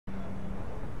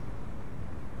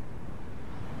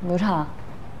刘畅，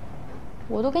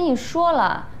我都跟你说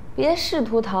了，别试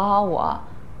图讨好我，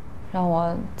让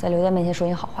我在刘丹面前说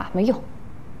你好话，没用。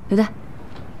刘丹，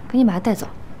赶紧把他带走，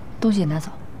东西也拿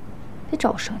走，别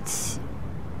找我生气。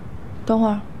等会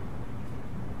儿，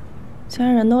既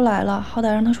然人都来了，好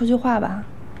歹让他说句话吧。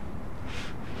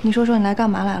你说说你来干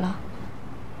嘛来了？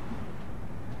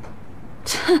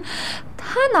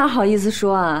他哪好意思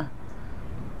说啊？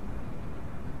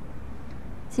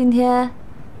今天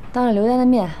当着刘丹的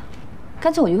面，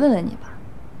干脆我就问问你吧。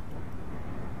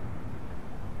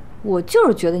我就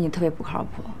是觉得你特别不靠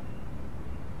谱，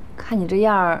看你这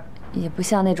样儿也不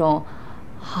像那种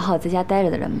好好在家待着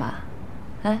的人吧？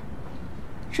哎，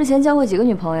之前交过几个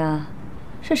女朋友啊？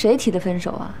是谁提的分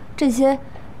手啊？这些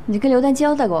你跟刘丹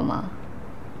交代过吗？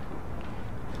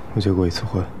我结过1次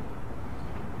婚。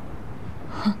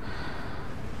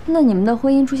那你们的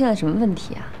婚姻出现了什么问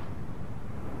题啊？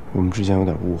我们之间有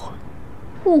点误会。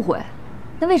误会？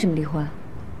那为什么离婚？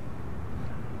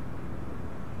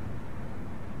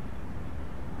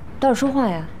倒是说话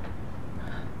呀！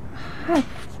嗨，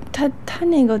他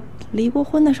那个离过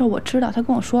婚的事我知道，他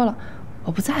跟我说了，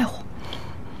我不在乎。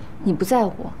你不在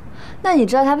乎？那你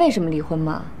知道他为什么离婚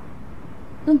吗？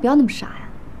那不要那么傻呀！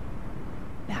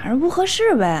俩人不合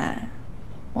适呗。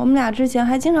我们俩之前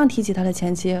还经常提起他的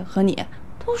前妻和你，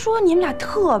都说你们俩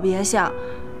特别像。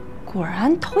果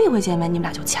然头一回见面，你们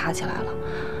俩就掐起来了。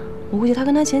我估计他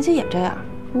跟他前妻也这样。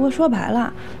不过说白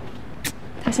了，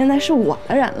他现在是我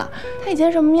的人了，他以前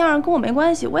什么样跟我没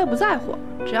关系，我也不在乎，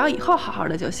只要以后好好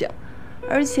的就行。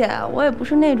而且我也不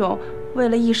是那种为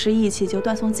了一时义气就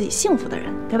断送自己幸福的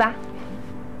人，对吧？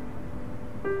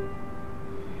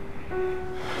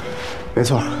没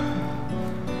错，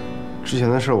之前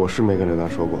的事我是没跟刘丹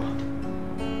说过，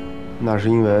那是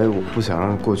因为我不想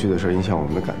让过去的事影响我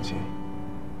们的感情。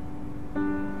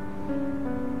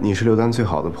你是刘丹最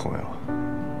好的朋友，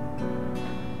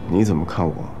你怎么看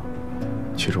我，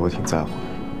其实我挺在乎的。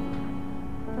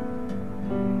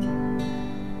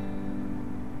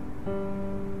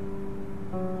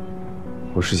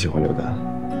我是喜欢刘丹，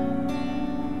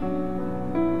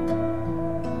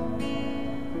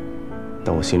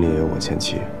但我心里也有我前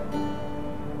妻，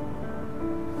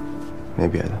没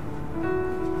别的。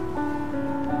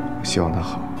我希望她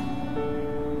好。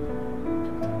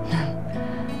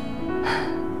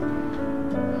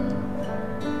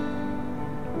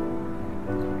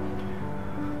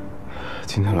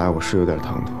今天来我是有点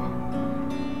唐突，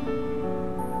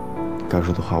该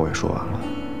说的话我也说完了，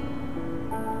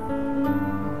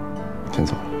先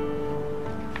走了。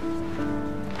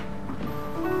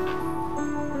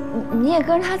你也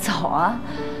跟着他走啊？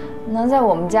能在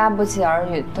我们家不期而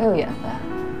遇，多有缘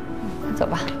分。走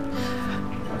吧。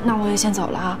那我也先走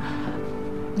了啊。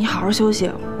你好好休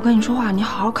息，我跟你说话，你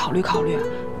好好考虑考虑。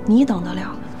你等得了，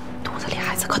肚子里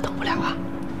孩子可等不了啊。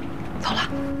走了。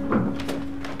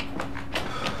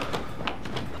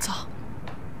走。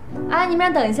哎，你们俩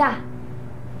等一下。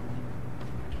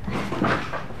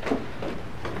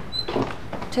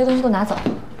这些东西都拿走。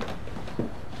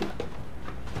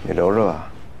你留着吧，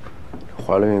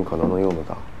怀了孕可能能用得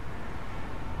到。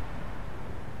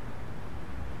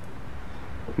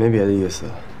没别的意思，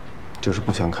就是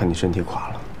不想看你身体垮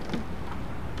了。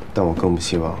但我更不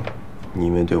希望你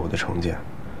因为对我的成见，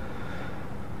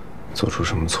做出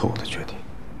什么错误的决定。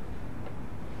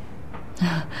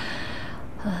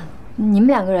你们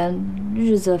两个人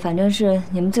日子反正是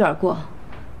你们自个儿过，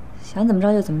想怎么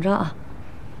着就怎么着啊，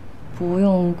不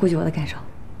用顾及我的感受。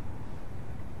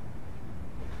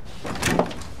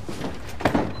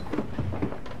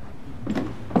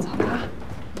走吧。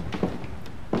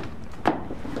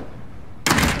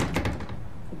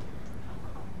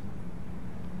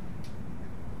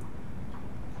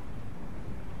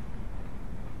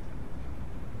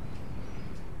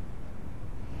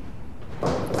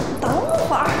等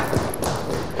会儿，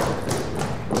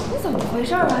你怎么回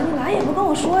事啊？你来也不跟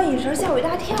我说一声，吓我一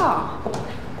大跳。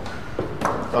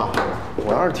啊，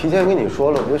我要是提前跟你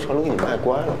说了，不就成了给你卖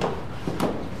乖了吗？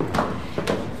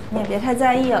你也别太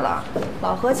在意了。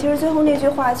老何其实最后那句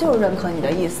话就是认可你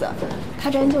的意思，他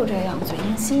这人就这样，嘴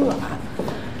硬心软。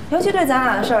尤其对咱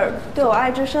俩的事儿，对我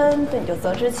爱之深，对你就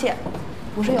责之切，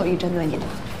不是有意针对你的。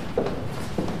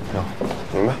行，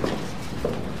明白。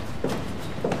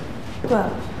对了，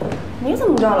你怎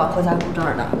么知道老何家住这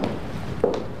儿的？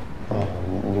哦，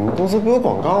你们公司不有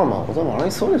广告吗？我在网上一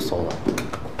搜就搜到。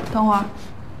等会儿，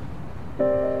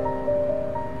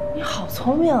你好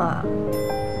聪明啊，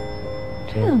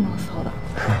这都能搜到。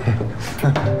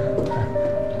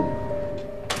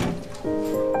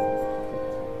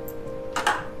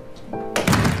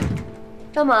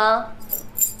张萌，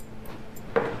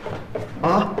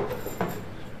啊，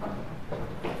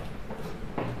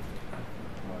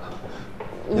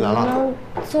你来了。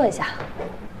坐一下，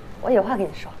我有话跟你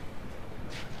说。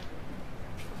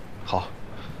好。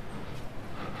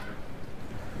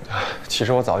其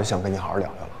实我早就想跟你好好聊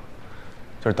聊了，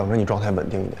就是等着你状态稳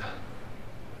定一点。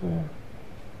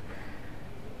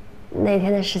那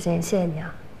天的事情，谢谢你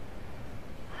啊。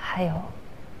还有，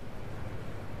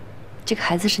这个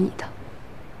孩子是你的。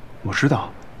我知道，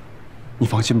你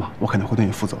放心吧，我肯定会对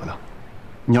你负责的。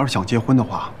你要是想结婚的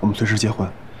话，我们随时结婚；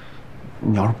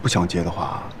你要是不想结的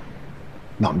话，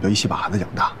那我们就一起把孩子养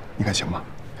大，你看行吗？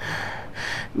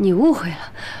你误会了，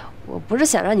我不是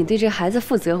想让你对这个孩子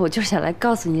负责，我就是想来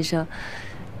告诉你一声，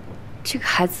这个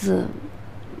孩子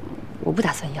我不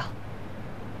打算要。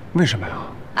为什么呀？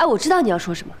哎，我知道你要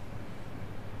说什么，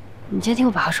你先听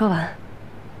我把话说完。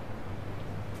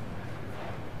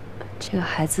这个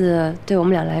孩子对我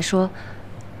们俩来说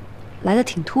来得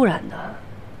挺突然的，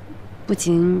不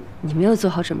仅你没有做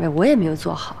好准备，我也没有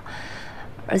做好，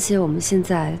而且我们现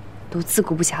在都自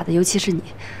顾不暇的，尤其是你，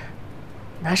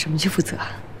拿什么去负责啊？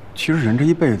其实人这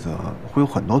一辈子会有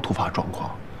很多突发状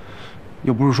况，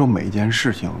又不是说每一件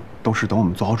事情都是等我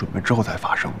们做好准备之后才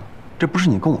发生的。这不是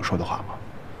你跟我说的话吗？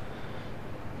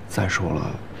再说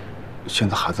了，现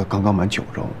在孩子刚刚满9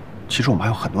周，其实我们还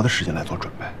有很多的时间来做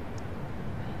准备。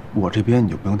我这边你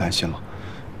就不用担心了，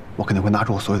我肯定会拿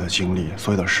出我所有的精力、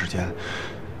所有的时间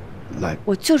来。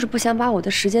我就是不想把我的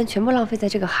时间全部浪费在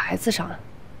这个孩子上。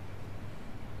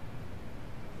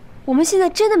我们现在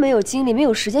真的没有精力、没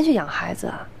有时间去养孩子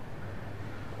啊。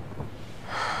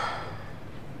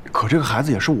可这个孩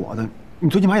子也是我的，你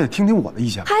最起码也得听听我的意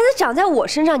见。孩子长在我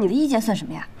身上，你的意见算什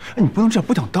么呀？哎，你不能这样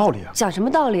不讲道理啊！讲什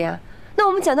么道理啊？那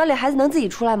我们讲道理，孩子能自己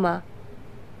出来吗？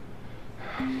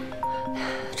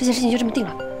这件事情就这么定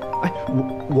了。哎，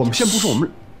我们先不说我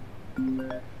们。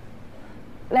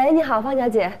喂，你好，方小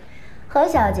姐。何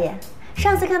小姐，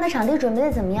上次看的场地准备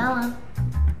的怎么样了？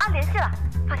啊，联系了，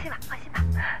放心吧，放心吧。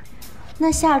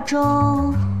那下周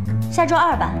2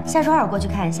吧，下周2过去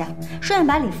看一下，顺便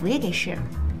把礼服也给试了。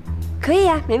可以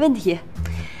呀，没问题。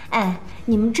哎，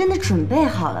你们真的准备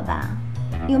好了吧？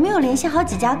有没有联系好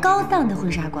几家高档的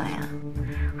婚纱馆呀？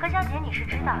何小姐，你是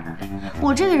知道的，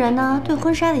我这个人呢，对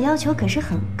婚纱的要求可是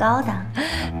很高的。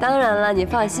当然了，你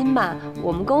放心吧，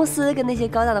我们公司跟那些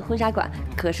高档的婚纱馆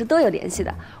可是都有联系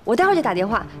的。我待会儿就打电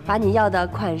话，把你要的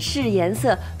款式、颜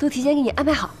色都提前给你安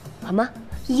排好，好吗？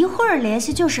一会儿联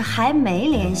系就是还没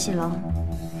联系喽。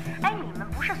哎，你们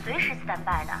不是随时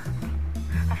standby 的？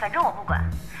哎，反正我不管，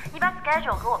你把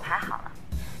schedule 给我排好了。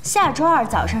下周2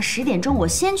早上10点钟，我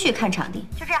先去看场地。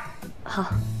就这样。好。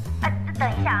哎，等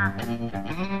一下啊！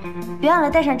别忘了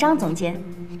带上张总监，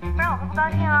不然我会不高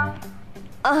兴哦。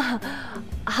啊，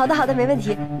好的好的，没问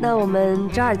题。那我们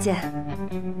周2见。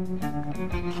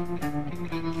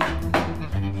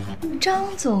张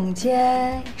总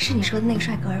监是你说的那个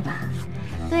帅哥吧？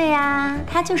对呀，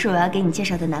他就是我要给你介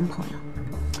绍的男朋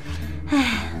友。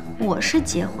哎，我是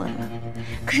结婚了，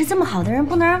可是这么好的人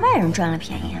不能让外人赚了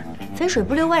便宜啊，肥水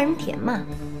不流外人田嘛。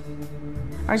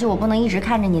而且我不能一直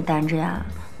看着你单着呀，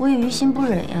我也于心不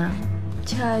忍呀。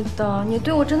亲爱的，你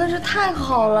对我真的是太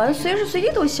好了，随时随地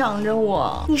都想着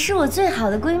我。你是我最好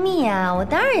的闺蜜呀，我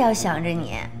当然要想着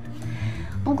你。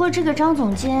不过这个张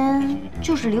总监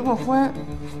就是离过婚，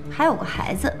还有个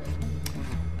孩子，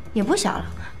也不小了，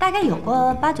大概有个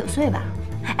8、9岁吧。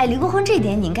哎，离过婚这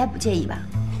点你应该不介意吧？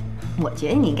我觉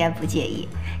得你应该不介意，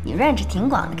你 range 挺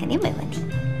广的，肯定没问题。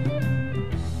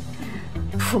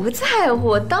不在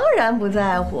乎，当然不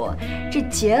在乎。这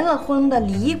结了婚的、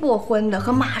离过婚的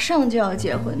和马上就要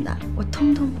结婚的，我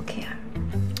通通不 care。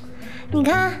你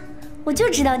看，我就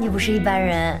知道你不是一般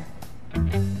人。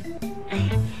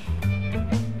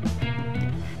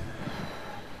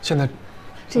现在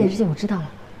这件事情我知道了，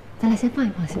咱俩先放一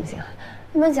放行不行？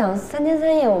你们讲3天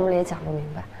3夜，我们也讲不明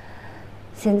白。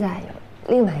现在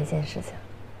有另外一件事情。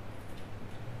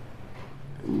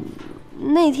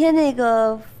那天那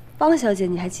个方小姐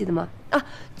你还记得吗？啊，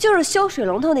就是修水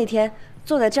龙头那天，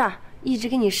坐在这儿一直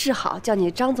给你示好，叫你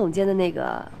张总监的那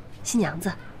个新娘子。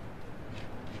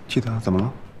记得，怎么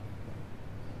了？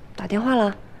打电话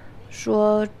了，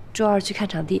说周2去看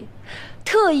场地，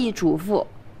特意嘱咐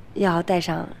要带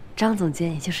上张总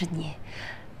监，也就是你。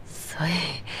所以，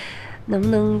能不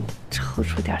能抽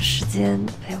出点时间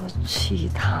陪我去一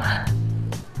趟啊？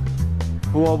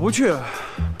我不去，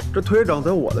这腿长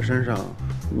在我的身上，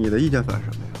你的意见算什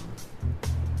么呀？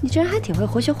你这人还挺会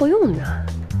活学活用的。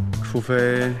除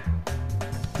非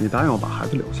你答应我把孩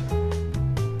子留下。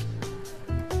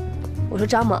我说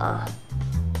张猛，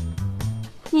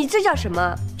你这叫什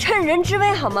么？趁人之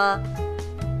危好吗？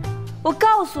我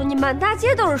告诉你，满大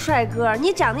街都是帅哥，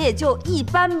你长得也就一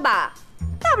般吧，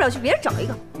大不了去别人找一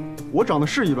个。我长得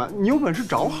是一般，你有本事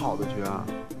找好的去啊！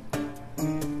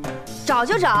找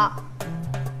就找，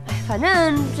反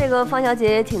正这个方小姐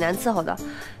也挺难伺候的，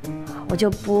我就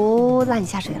不拉你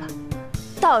下水了。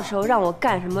到时候让我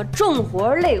干什么重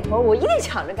活累活，我一定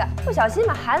抢着干。不小心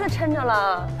把孩子抻着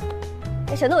了，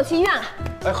也省得我去医院了。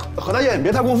哎，何大爷，你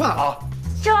别太过分啊！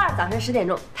周二早上10点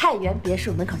钟，太原别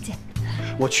墅门口见。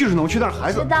我去是能去，但是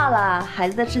孩子……知道了，孩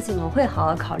子的事情我会好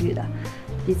好考虑的，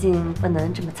毕竟不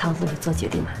能这么仓促就做决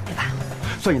定嘛，对吧？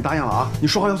算你答应了啊，你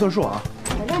说话要算数啊。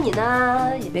反正你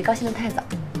呢，也别高兴得太早，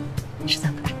时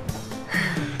间不大。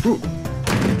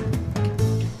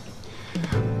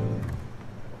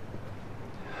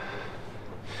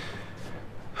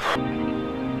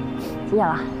几点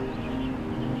了？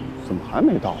怎么还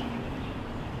没到？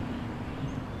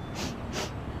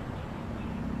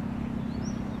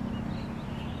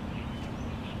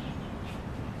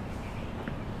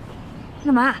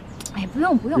干嘛？哎，不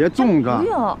用，别这么干，不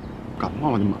用。感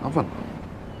冒了就麻烦了。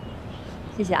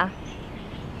谢谢啊。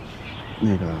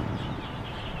那个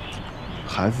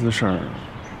孩子的事儿，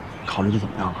考虑的怎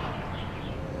么样了？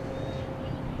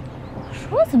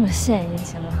说这么现也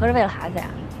行了，合着为了孩子呀？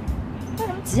为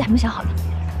什么急还没想好呢？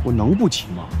我能不急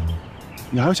吗？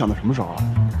你还要想到什么时候啊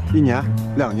？1年、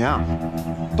2年啊？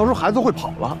到时候孩子会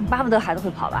跑了。你巴不得孩子会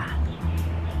跑吧？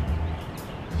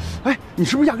哎，你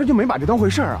是不是压根就没把这当回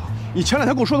事儿啊？你前2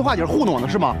天跟我说的话也是糊弄我呢，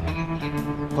是吗？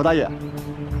何大爷，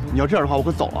你要这样的话，我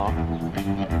可走啊！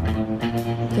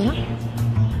怎样？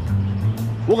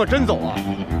我可真走啊！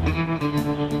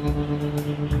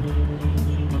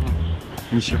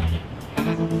你媳妇，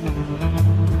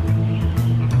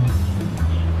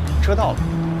车到了，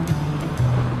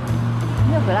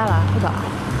你也回来了，不早啊？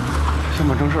先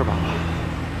办正事吧。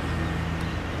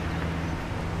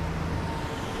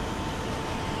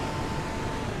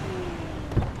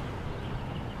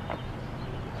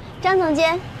张总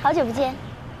监，好久不见。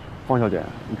方小姐，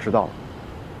你迟到了。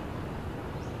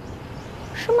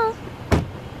是吗？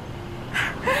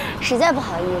实在不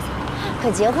好意思，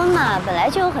可结婚嘛，本来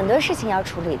就有很多事情要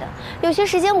处理的，有些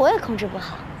时间我也控制不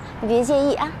好，你别介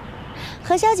意啊。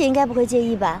何小姐应该不会介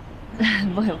意吧？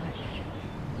不会不会。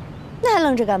那还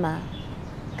愣着干嘛？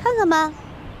看看吧。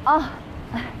哦，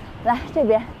来这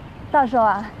边，到时候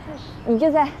啊，你就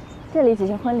在这里举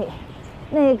行婚礼。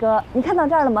那个，你看到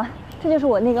这儿了吗？这就是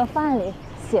我那个方案里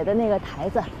写的那个台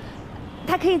子，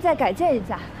它可以再改建一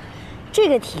下。这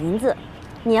个亭子，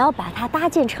你要把它搭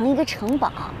建成一个城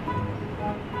堡。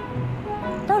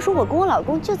到时候我跟我老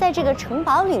公就在这个城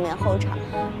堡里面候场，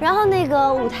然后那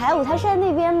个舞台是在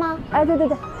那边吗？哎，对，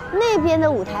那边的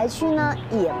舞台区呢，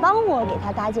也帮我给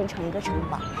它搭建成一个城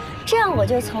堡，这样我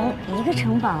就从一个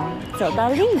城堡走到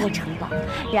另一个城堡，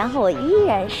然后我依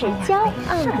然是骄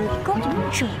傲的公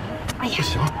主。哎呀，不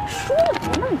行，说了别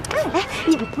那么慢。哎，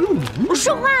你不用你，我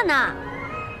说话呢。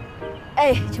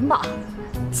哎，城堡，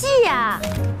记呀。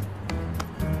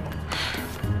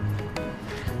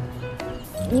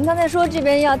您刚才说这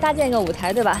边要搭建一个舞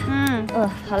台，对吧？嗯，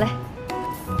好嘞。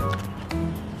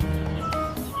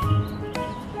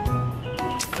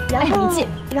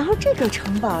然后这个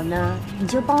城堡呢，你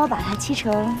就帮我把它漆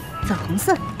成粉红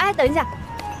色。哎，等一下，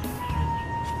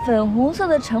粉红色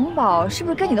的城堡是不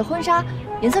是跟你的婚纱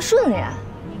颜色顺了呀？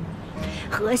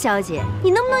何小姐，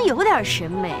你能不能有点审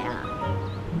美啊？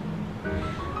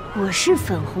我是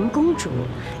粉红公主，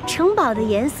城堡的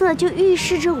颜色就预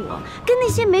示着我跟那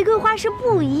些玫瑰花是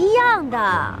不一样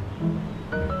的。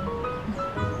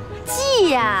记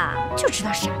呀，就知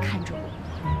道傻看着我。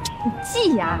你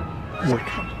记呀，我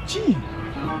看记。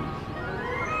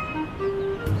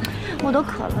我都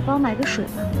渴了，帮我买个水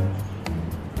吧。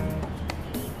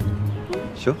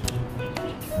行。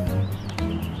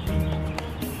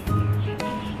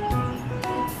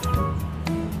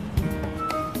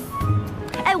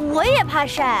哎，我也怕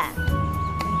晒，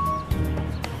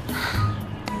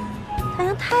太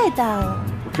阳太大了。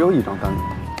我只有1张单子。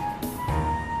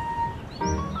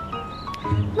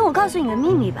那我告诉你个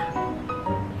秘密吧，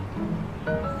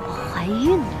我怀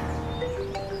孕了。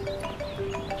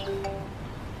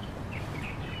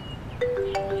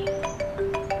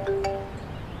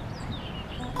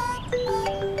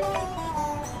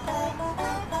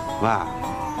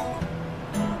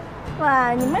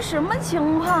喂，你们什么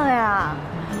情况呀？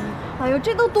哎呦，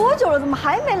这都多久了，怎么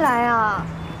还没来啊？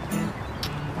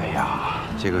哎呀，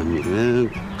这个女人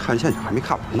看现场还没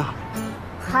看完呢。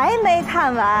还没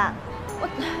看完，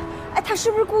哎，他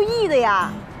是不是故意的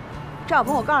呀？赵小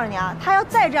鹏，我告诉你啊，他要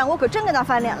再这样，我可真跟他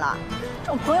翻脸了。这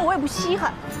种朋友我也不稀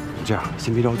罕。你这样，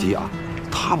先别着急啊，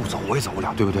他不走我也走不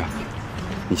了，对不对？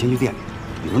你先去店里，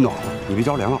你们暖和，你别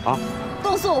着凉了啊。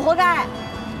冻死我活该。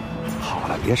好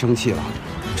了，别生气了。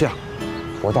这样，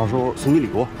我到时候送你礼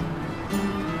物。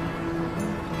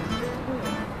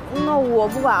那我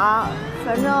不管啊，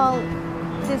反正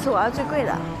这次我要最贵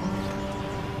的。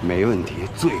没问题，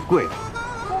最贵的。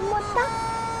么么哒。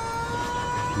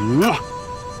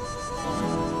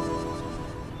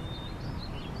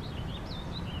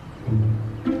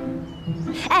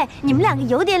哎，你们两个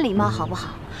有点礼貌好不好？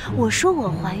我说我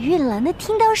怀孕了，那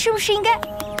听到是不是应该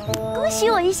恭喜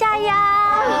我一下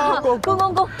呀？恭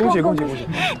喜！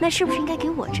那是不是应该给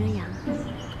我遮阳？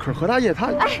可是何大爷他，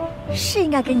是应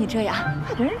该给你遮阳，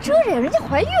还给人遮着呀？人家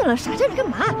怀孕了，傻站着干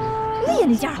嘛？理眼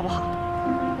力见好不好？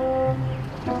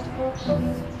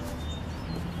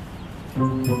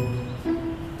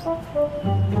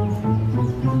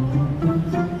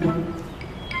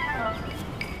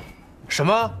什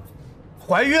么？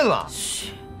怀孕了？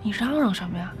嘘，你嚷嚷什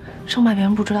么呀？生怕别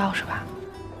人不知道是吧？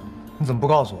你怎么不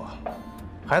告诉我？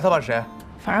孩子他爸是谁？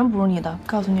反正不是你的，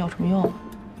告诉你有什么用？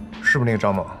是不是那个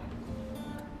张猛？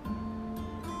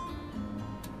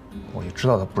我就知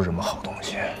道他不是什么好东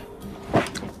西。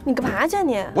你干嘛去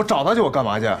你？我找他去，我干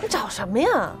嘛去？你找什么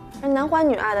呀？人男欢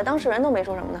女爱的，当事人都没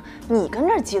说什么呢，你跟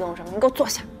这儿激动什么？你给我坐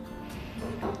下。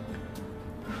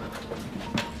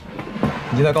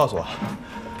你现在告诉我，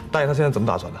大爷他现在怎么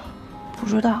打算的？不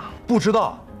知道。不知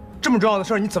道？这么重要的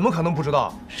事儿，你怎么可能不知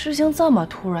道？事情这么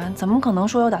突然，怎么可能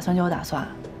说有打算就有打算？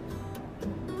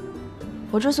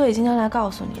我之所以今天来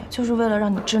告诉你，就是为了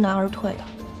让你知难而退的。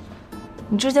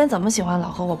你之前怎么喜欢老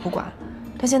何我不管，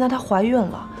但现在她怀孕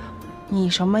了，你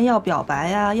什么要表白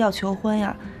呀，要求婚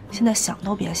呀，现在想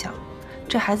都别想。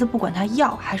这孩子不管他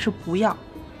要还是不要，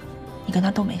你跟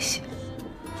他都没戏。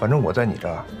反正我在你这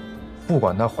儿，不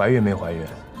管她怀孕没怀孕，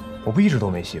我不一直都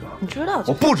没戏吗？你知道？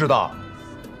我不知道。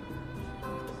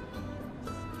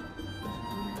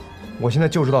我现在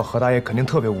就知道何大爷肯定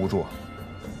特别无助，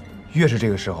越是这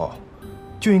个时候，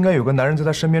就应该有个男人在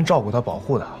他身边照顾他、保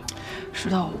护他。石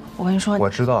头，我跟你说，我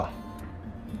知道，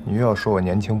你又要说我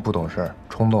年轻不懂事、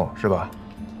冲动是吧？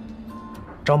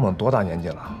张猛多大年纪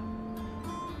了？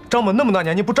张猛那么大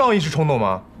年纪，不照样一时冲动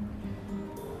吗？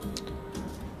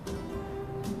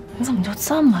你怎么就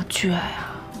这么倔呀？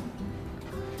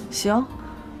行，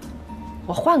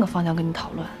我换个方向跟你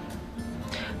讨论。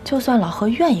就算老何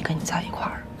愿意跟你在一块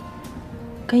儿，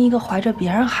跟一个怀着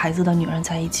别人孩子的女人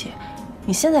在一起，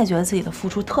你现在觉得自己的付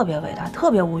出特别伟大，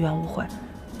特别无怨无悔，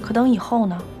可等以后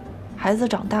呢，孩子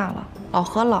长大了，老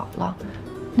何老了，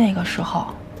那个时候，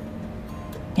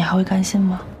你还会甘心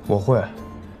吗？我会，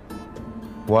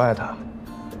我爱他，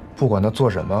不管他做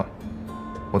什么，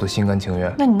我都心甘情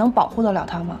愿。那你能保护得了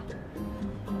他吗？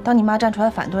当你妈站出来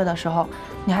反对的时候，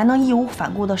你还能义无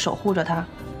反顾地守护着他，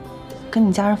跟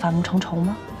你家人反目成仇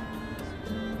吗？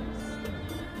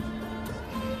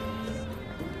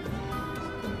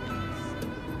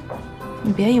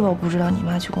你别以为我不知道你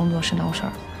妈去工作是闹事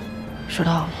儿，石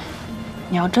头，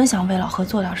你要真想为老何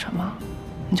做点什么，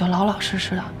你就老老实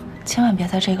实的，千万别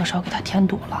在这个时候给他添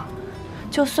堵了。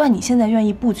就算你现在愿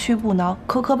意不屈不挠、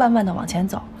磕磕绊绊的往前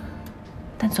走，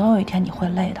但总有一天你会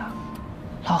累的，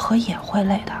老何也会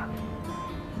累的。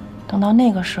等到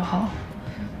那个时候，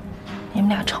你们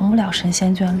俩成不了神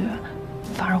仙眷侣，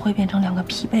反而会变成两个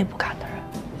疲惫不堪的人。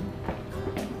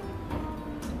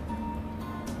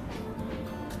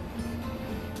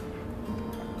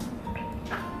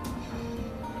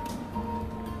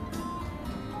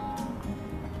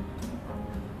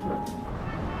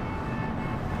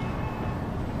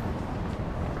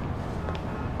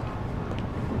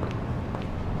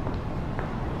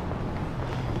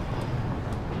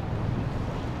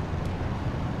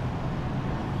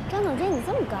张总监，你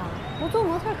这么高，不做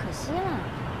模特可惜了。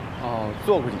哦，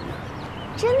做过几年。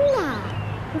真的？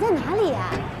你在哪里呀？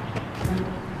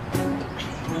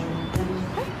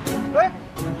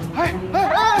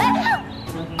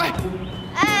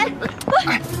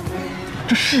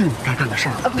这是你该干的事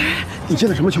儿吗？你现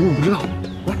在什么情况不知道？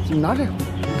来，你拿这个。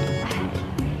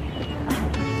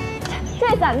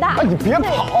这伞大。哎，你别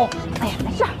跑！哎呀，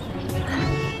没事儿。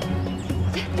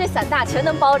这伞大，全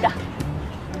能包着。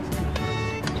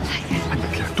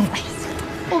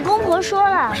我公婆说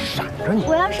了，闪着你！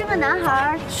我要是个男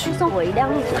孩，就送我一辆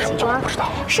路虎极光；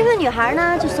是个女孩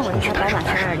呢，就送我一台宝马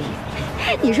320。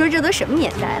你说这都什么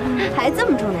年代了，还这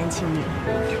么重男轻女？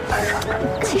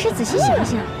其实仔细想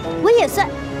想，我也算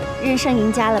人生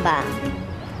赢家了吧？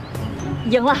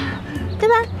赢了，对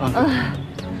吧？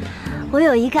我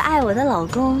有一个爱我的老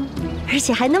公，而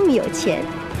且还那么有钱。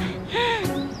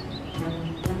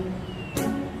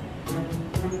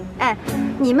哎，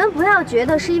你们不要觉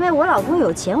得是因为我老公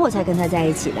有钱我才跟他在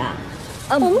一起的，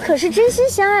我们可是真心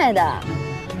相爱的。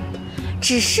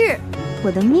只是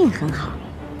我的命很好，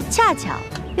恰巧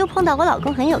又碰到我老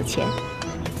公很有钱，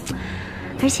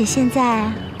而且现在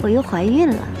我又怀孕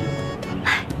了。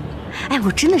哎，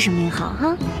我真的是命好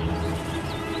哈。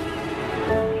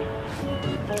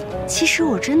其实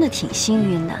我真的挺幸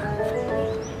运的，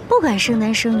不管生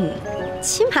男生女，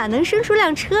起码能生出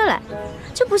辆车来，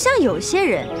就不像有些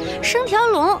人生条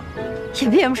龙也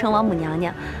变不成王母娘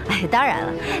娘。哎，当然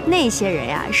了，那些人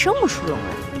呀生不出龙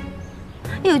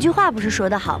来。有句话不是说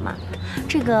得好吗？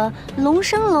这个龙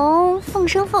生龙，凤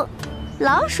生凤，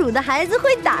老鼠的孩子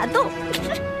会打洞。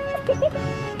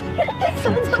怎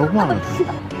么说话了？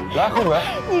来喝水。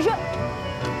你说，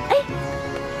哎，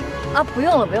啊，不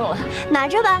用了，不用了，拿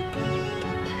着吧。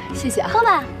谢谢啊。喝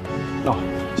吧，哦，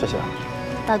谢谢。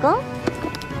老公。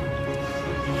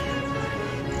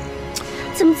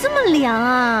怎么这么凉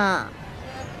啊？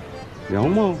凉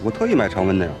吗？我特意买常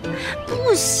温的呀。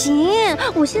不行，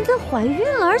我现在怀孕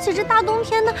了，而且这大冬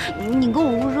天的，你给我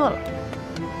捂热了。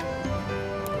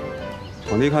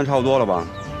场地看差不多了吧？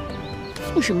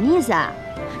你什么意思啊？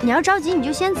你要着急你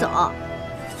就先走，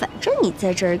反正你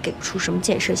在这儿给不出什么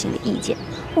建设性的意见，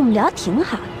我们聊挺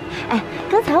好的。哎，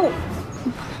刚才我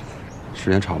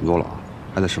时间差不多了啊，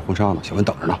还得试婚纱呢，小文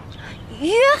等着呢。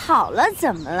约好了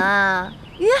怎么了？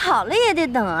约好了也得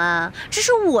等啊，这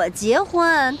是我结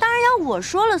婚，当然要我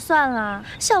说了算了。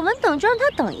小文等就让他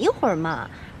等一会儿嘛。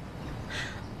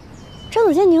张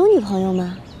总监，你有女朋友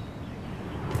吗？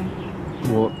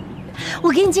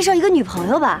我给你介绍一个女朋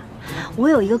友吧。我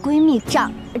有一个闺蜜，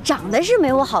长得是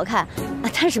没我好看啊，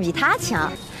但是比她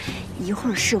强。一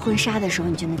会儿试婚纱的时候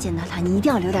你就能见到她，你一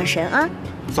定要留点神啊。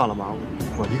算了吧，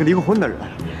我一个离过婚的人。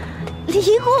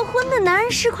离过婚的男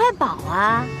人是块宝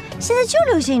啊，现在就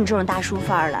流行你这种大叔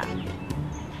范儿的。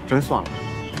真算了，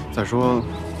再说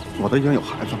我都已经有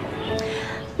孩子了。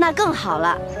那更好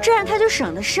了，这样她就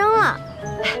省得生了。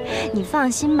哎，你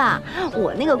放心吧，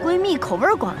我那个闺蜜口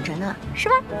味广着呢，是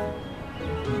吧？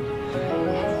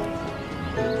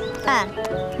哎，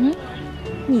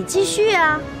你继续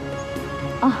啊。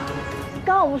啊，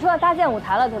刚刚我们说要搭建舞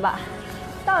台了，对吧？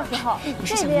到时候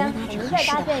这边我们再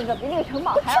搭建一个比那个城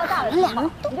堡还要大的城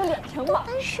堡，你就2城堡，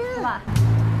是吧？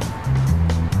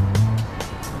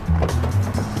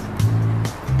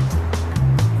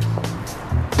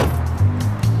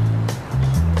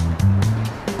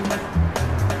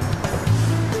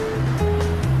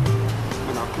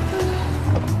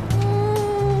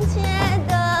亲爱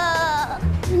的。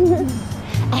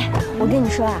哎，我跟你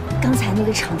说啊，刚才那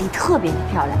个场地特别的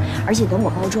漂亮，而且等我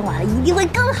包装完了，一定会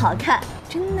更好看。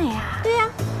真的呀？对呀。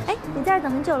哎，你在这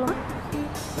等很久了吗？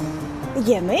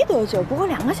也没多久，不过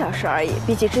2个小时而已，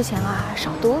比起之前啊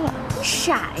少多了。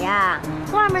傻呀，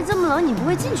外面这么冷，你不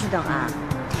会进去等啊？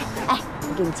哎，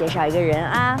我给你介绍一个人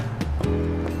啊。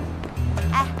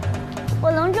哎，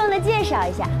我隆重的介绍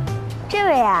一下，这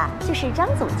位啊就是张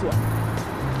总监。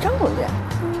张总监。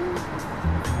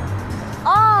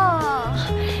哦，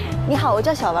你好，我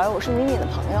叫小文，我是米米的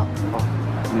朋友。哦，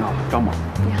你好，张某。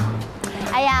你好。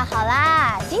哎呀，好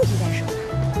啦，进去再说。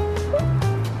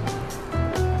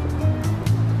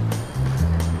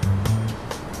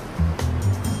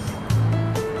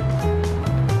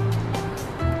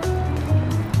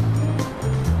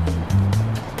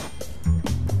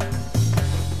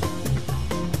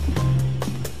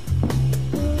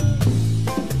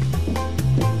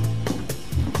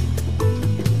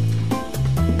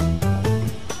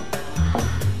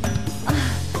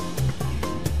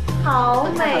好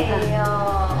美哟，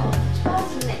超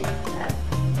级美。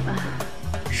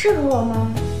适合我吗？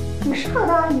挺适合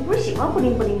的，你不是喜欢布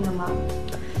灵布灵的吗？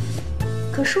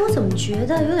可是我怎么觉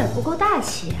得有点不够大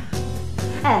气呀？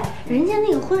哎，人家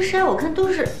那个婚纱我看都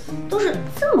是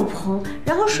这么蓬，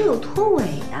然后是有拖尾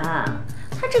的，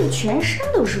它这个全身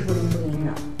都是布灵布灵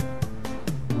的。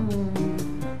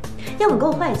要不你给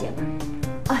我换一件吧？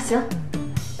啊，行。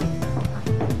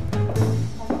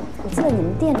我记得你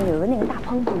们店里有个那个大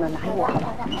蓬布呢，拿一个好不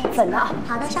好？粉的啊。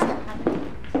好的，稍等。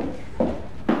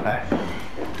哎，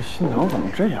这新娘怎么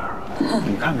这样啊？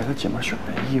你看给她姐妹选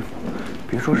的衣服，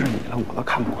别说是你了，我都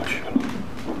看不过去了。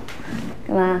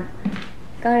干嘛？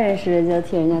刚认识就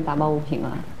替人家打抱不平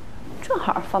啊？正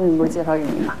好方明不是介绍给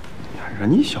你嘛。人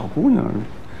家小姑娘，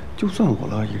就算我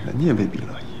乐意，人家也未必乐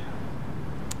意。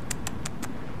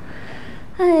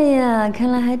哎呀，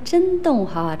看来还真动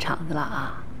花花肠子了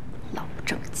啊，老不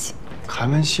正经。开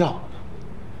玩笑呢，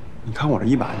你看我这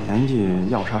一把年纪，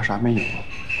要啥没有，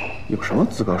有什么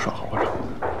资格耍花花肠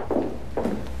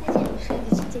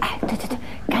子？哎，对，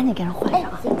赶紧给人换上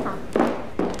啊！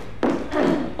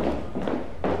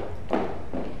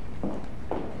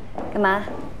干嘛？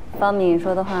方敏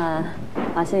说的话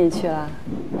往心里去了？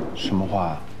什么话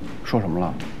呀？说什么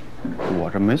了？我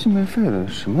这没心没肺的，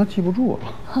什么都记不住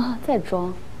了。再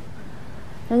装。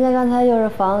人家刚才又是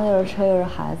房子又是车又是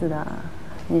孩子的，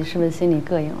你是不是心里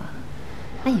膈应了？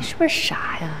哎，你是不是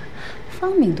傻呀？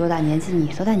方敏多大年纪，你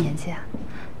多大年纪啊？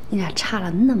你俩差了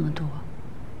那么多，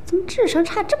怎么智商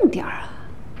差这么点儿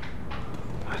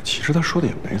啊？其实他说的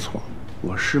也没错，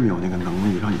我是没有那个能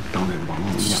力让你当这王母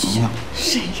娘娘。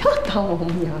谁要当王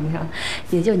母娘娘？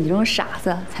也就你这种傻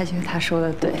子才觉得他说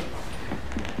的对。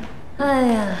哎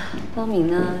呀，方敏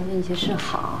呢，运气是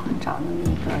好，找那么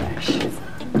一个软柿子，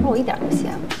可是我一点不羡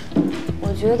慕。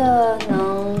我觉得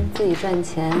能自己赚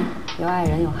钱，有爱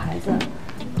人有孩子，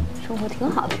生活挺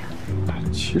好的呀。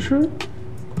其实，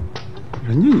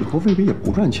人家以后未必也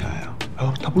不赚钱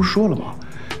呀。他不是说了吗？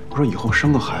我说以后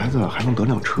生个孩子还能得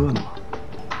辆车呢。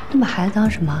你把孩子当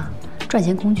什么赚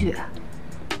钱工具？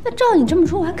那照你这么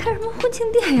说，我还开什么婚庆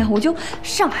店呀？我就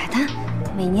上海滩，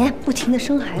每年不停的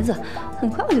生孩子，很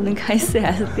快我就能开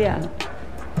 4S 店了。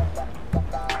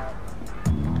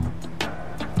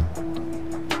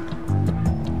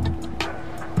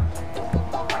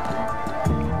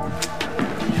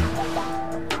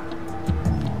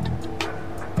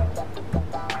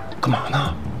干嘛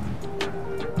呢？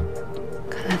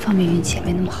看来方面运气也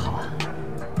没那么好啊。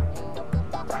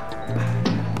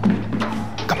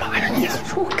干嘛呀你？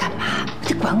说我干嘛？我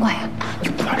得管管呀。你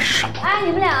管什么？哎，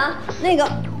你们俩那个，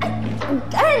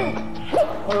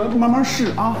慢慢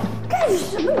试啊。干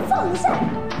什么？你放下！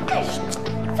干什么？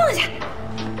放下！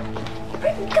不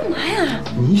是你干嘛呀？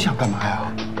你想干嘛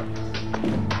呀？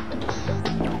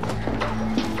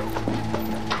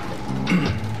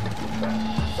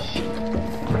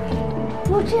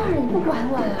我这样你不管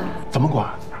管啊？怎么管？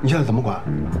你现在怎么管？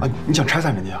啊，你想拆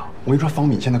散人家啊？我跟你说，方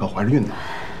敏现在可怀着孕呢，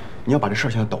你要把这事儿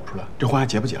现在抖出来，这婚还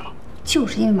结不结了？就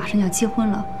是因为马上要结婚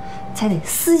了，才得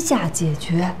私下解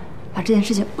决，把这件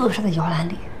事情扼杀在摇篮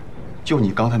里。就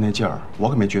你刚才那劲儿，我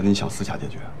可没觉得你想私下解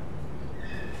决。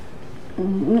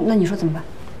那你说怎么办？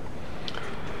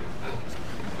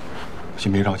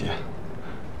先别着急，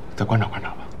再观察观察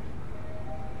吧。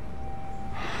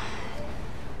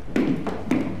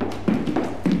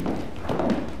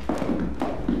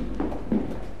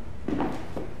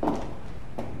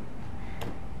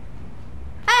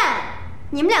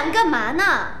你们两个干嘛呢？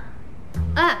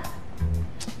哎，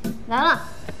来了。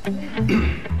哎，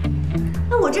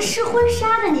我这试婚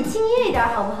纱的，你敬业一点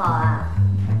好不好啊？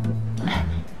哎，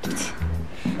对不起，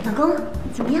老公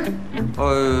怎么样？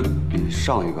比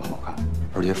上一个好看，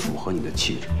而且符合你的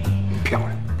气质，漂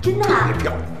亮，真的啊？特别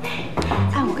漂亮。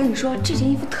哎，我跟你说，这件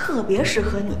衣服特别适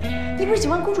合你。你不是喜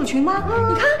欢公主裙吗？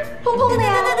你看，蓬蓬的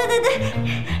呀。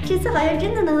对，这次好像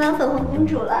真的能当粉红公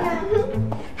主了。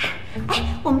哎，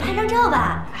我们拍张照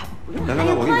吧。不用，哎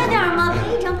呀，快点嘛，拍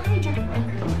一张，拍一张。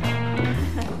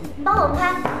你帮我们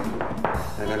拍。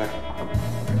来，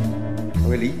稍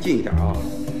微离近一点啊。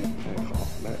哎，好，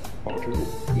来，保持住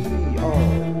，1、2、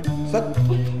3。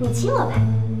你亲我拍。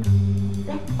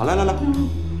来。好，来，来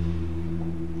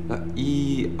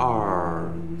，1、2、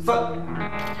3。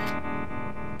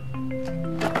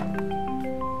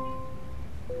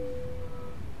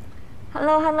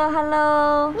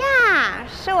Hello 呀，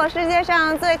是我世界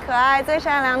上最可爱、最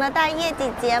善良的大叶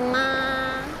姐姐吗？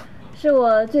是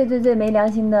我最没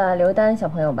良心的刘丹小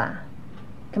朋友吧？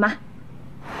干嘛？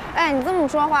哎，你这么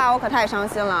说话，我可太伤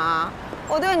心了啊！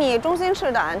我对你忠心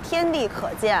赤胆，天地可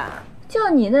见。就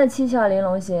你那七窍玲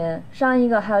珑心，伤一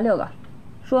个还有6个。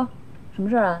说，什么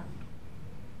事儿啊？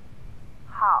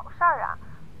好事儿啊！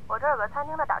我这儿有个餐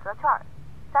厅的打折券，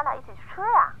咱俩一起去吃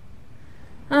呀。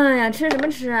哎呀，吃什么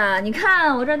吃啊？你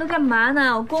看我这都干嘛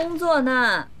呢？我工作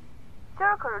呢。今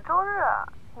儿可是周日，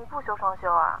你不休双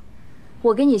休啊？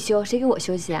我给你休，谁给我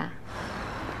休息啊？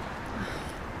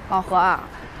老何，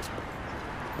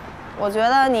我觉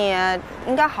得你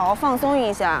应该好好放松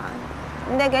一下，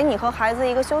你得给你和孩子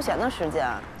一个休闲的时间。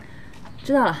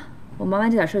知道了，我忙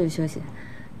完这点事就休息。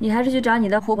你还是去找你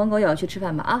的狐朋狗友去吃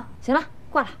饭吧啊！行了，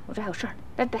挂了，我这还有事儿，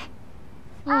拜拜。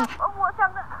我想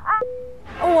跟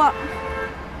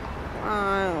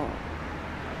哎呦，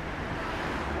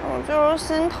我就是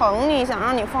心疼你，想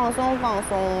让你放松放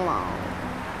松嘛。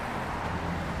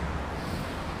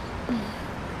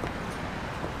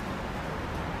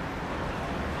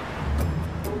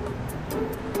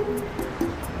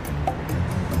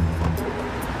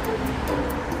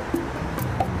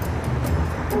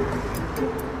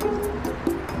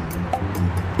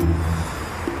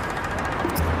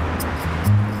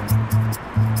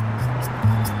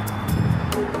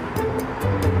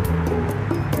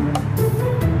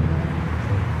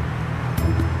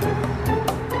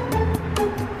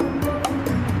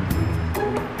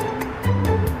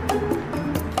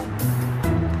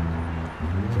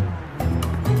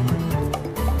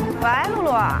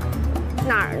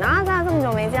哪儿呢？咱俩这么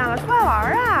久没见了，出来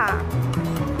玩啊？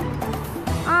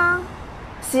啊，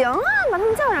行啊，把他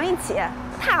们叫上一起，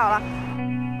太好了。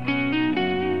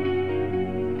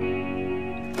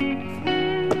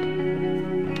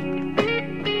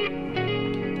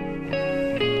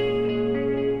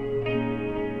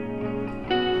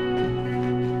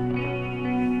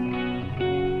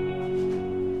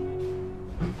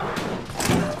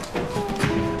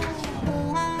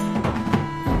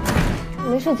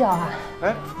没睡觉啊？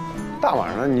哎，大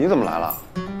晚上的你怎么来了？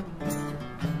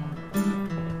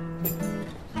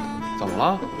怎么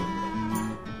了？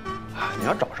哎，你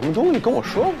要找什么东西跟我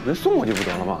说，我人送过去不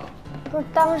得了吗？不是，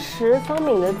当时方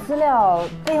敏的资料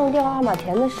备用电话号码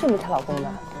填的是不是她老公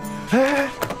的？哎，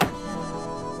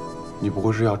你不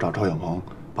会是要找赵永鹏，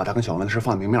把他跟小文的事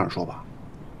放在明面上说吧？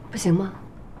不行吗？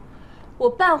我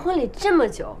办婚礼这么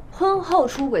久，婚后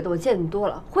出轨的我见得多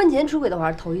了，婚前出轨的我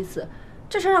还是头一次。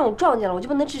这事让我撞见了，我就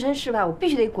不能置身事外，我必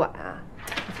须得管啊！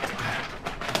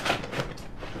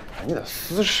人家的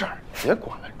私事儿别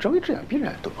管了，睁一只眼闭一只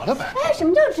眼得了呗。哎，什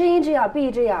么叫睁一只眼闭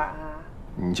一只眼啊？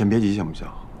你先别急行不行？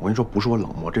我跟你说，不是我冷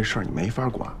漠，这事儿你没法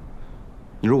管。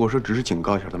你如果说只是警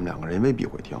告一下他们两个人，未必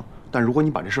会听。但如果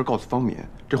你把这事儿告诉方敏，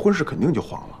这婚事肯定就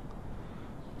黄了。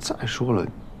再说了，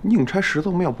宁拆十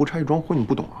座庙不拆一桩婚，你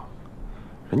不懂啊？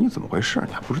人家怎么回事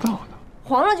你还不知道呢？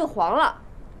黄了就黄了。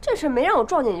这事没让我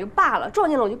撞见也就罢了，撞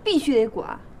见了我就必须得管。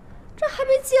这还没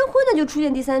结婚呢就出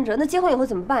现第三者，那结婚以后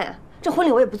怎么办呀？这婚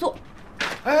礼我也不做。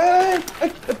哎，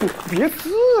别滋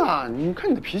啊！你看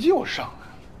你的脾气又上来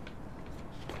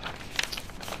了。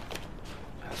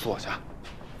坐下，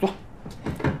坐。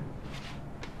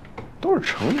都是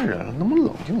成年人了，能不能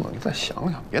冷静冷静再想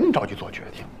想，别那么着急做决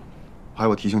定。还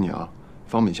有我提醒你啊，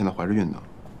方敏现在怀着孕呢，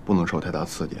不能受太大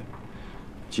刺激。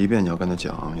即便你要跟她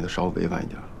讲，也得稍微委婉一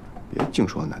点。别净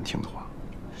说难听的话。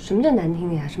什么叫难听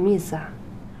的呀？什么意思啊？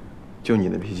就你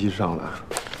的脾气上来，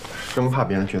生怕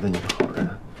别人觉得你是好人，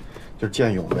就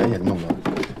见义勇为也弄得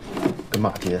跟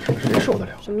骂街似的，谁受得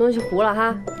了？什么东西糊了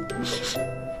哈？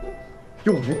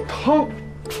用于汤。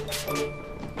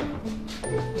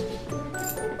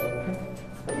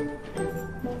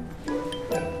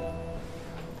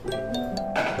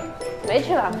没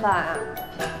吃晚饭啊？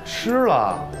吃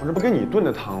了，我这不给你炖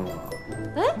的汤吗？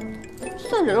哎。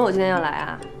算准了我今天要来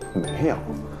啊？没有，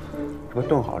这不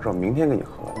炖好之后明天给你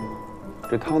喝的。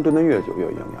这汤炖得越久越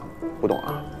有营养，不懂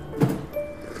啊？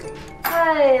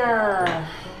哎呀，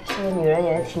这个女人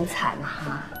也挺惨的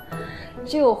哈，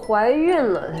只有怀孕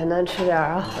了才能吃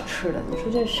点好吃的。你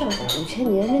说这上古5000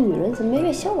年，这女人怎么没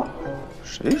月消亡？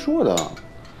谁说的？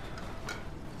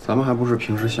咱们还不是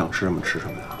平时想吃什么吃什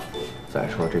么呀？再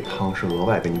说这汤是额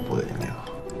外给你补的营养。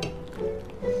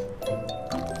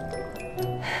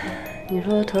你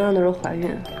说同样都是怀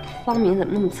孕，方敏怎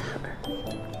么那么惨？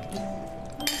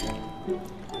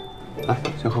来，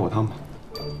先喝口汤吧，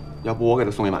要不我给他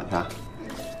送一碗去啊？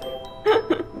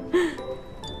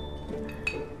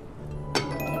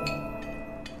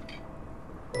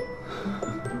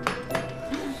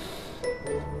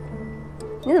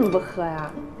你怎么不喝呀？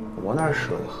我哪舍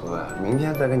得喝呀？明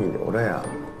天再给你留着呀。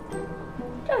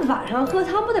这晚上喝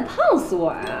汤不得胖死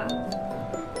我呀？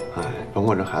哎，甭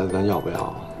管这孩子咱要不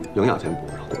要。营养先补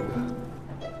上，对不对？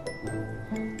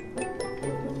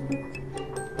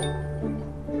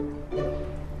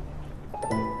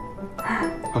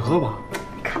快喝吧。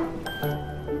看，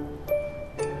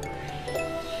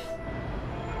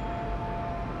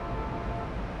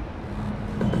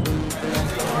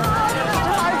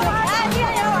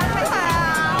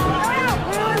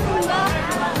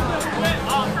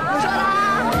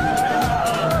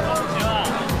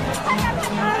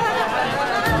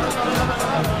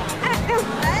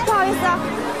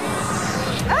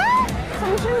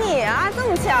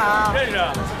认识。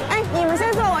哎，你们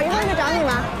先坐，我一会儿去找你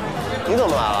们。你怎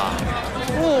么来了？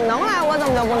你能来，我怎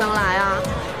么就不能来啊？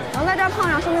能在这儿碰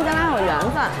上，说明咱俩有缘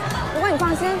分。不过你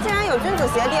放心，既然有君子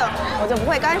协定，我就不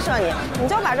会干涉你。你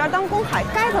就把这儿当公海，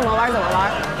该怎么玩怎么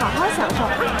玩，好好享受。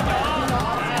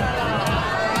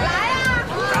来呀，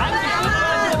咱们划拳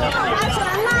呢？谁跟我来划拳？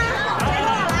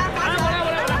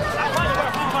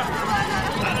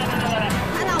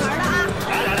看脑门的啊！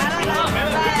来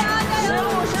，15。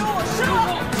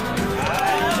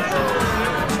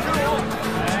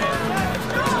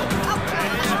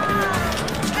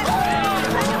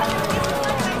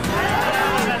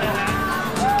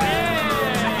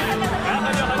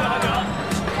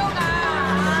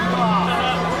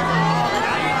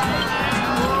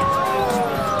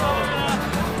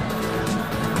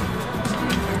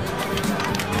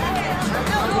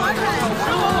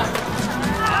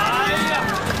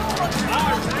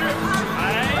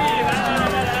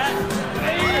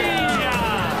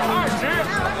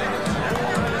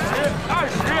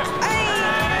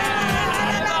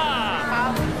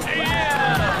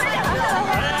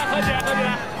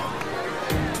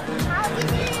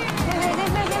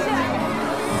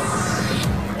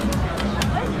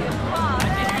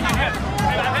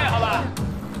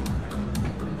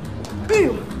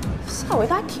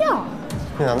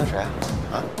那男的谁啊？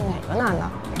啊？哪个男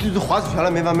的？就划起拳来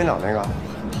没完没了那个。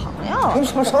朋友。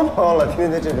什么朋友了？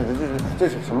天天这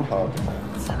是什么朋友？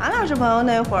咱俩是朋友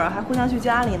那会儿还互相去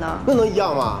家里呢。那能一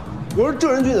样吗？我说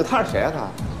正人君子，他是谁啊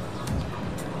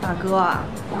他？大哥啊，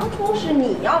当初是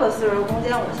你要的私人空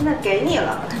间，我现在给你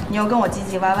了，你又跟我唧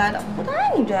唧歪歪的，不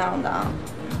带你这样的。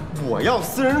我要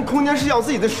私人空间是要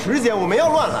自己的时间，我没要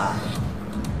乱来。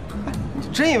哎，你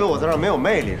真以为我在这儿没有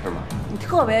魅力是吗？你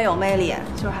特别有魅力，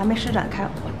就是还没施展开。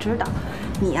我知道，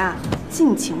你呀，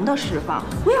尽情的释放，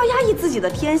不要压抑自己的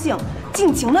天性，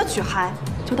尽情的去嗨，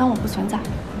就当我不存在。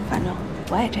反正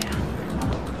我也这样。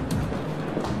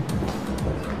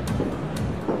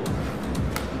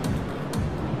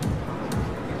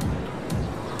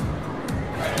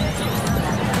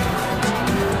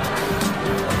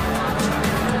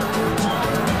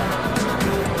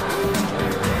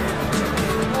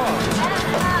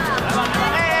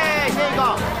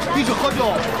一起喝酒，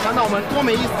想到我们多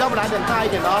没意思，要不来点大一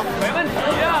点的啊？没问题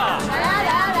呀！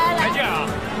来，这样啊，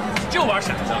就玩骰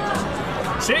子，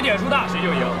谁点数大谁就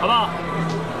赢，好不好？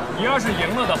你要是赢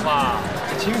了的话，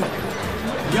就亲你；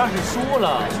你要是输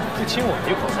了，就亲我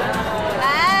一口。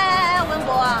哎，文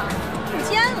博，你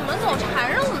今天怎么总缠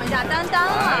着我们家丹丹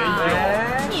啊？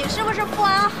你是不是不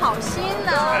安好心呢？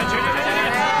去，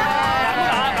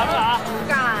敢不敢？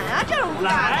敢啊，这种不敢。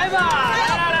来吧！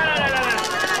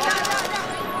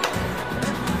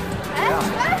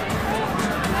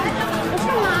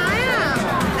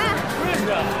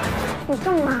你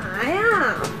干嘛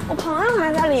呀？我朋友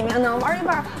还在里面呢，玩一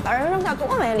半把人扔下，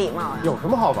多没礼貌呀！有什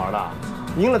么好玩的？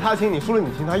赢了他亲你，输了你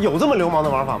亲他，有这么流氓的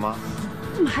玩法吗？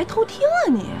怎么还偷听啊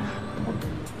你？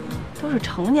都是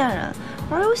成年人，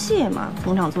玩游戏嘛，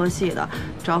逢场作戏的，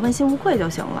只要问心无愧就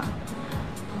行了。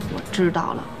我知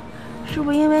道了，是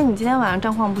不是因为你今天晚上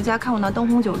状况不佳，看我那灯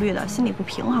红酒绿的，心里不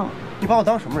平衡了？你把我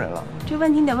当什么人了？这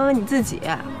问题你得问问你自己。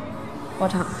我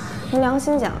常，凭良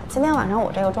心讲，今天晚上我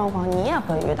这个状况你也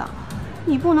会遇到。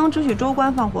你不能只许州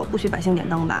官放火，不许百姓点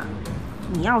灯吧？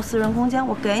你要私人空间，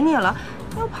我给你了，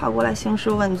又跑过来兴师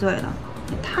问罪的，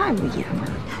也太不爷们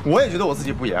了。我也觉得我自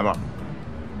己不爷们儿。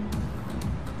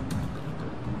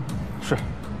是，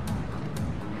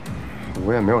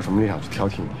我也没有什么立场去挑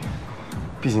剔你，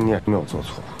毕竟你也没有做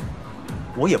错。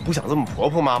我也不想这么婆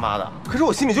婆妈妈的，可是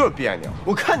我心里就是别扭。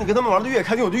我看你跟他们玩的越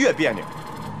开心，我就越别扭。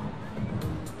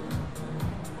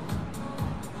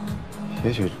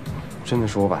也许。真的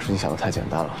是我把事情想得太简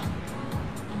单了，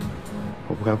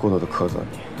我不该过多的苛责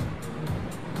你，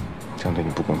这样对你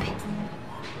不公平。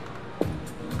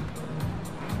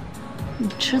你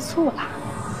吃醋了？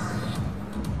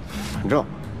反正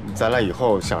咱俩以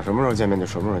后想什么时候见面就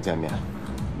什么时候见面，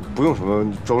不用什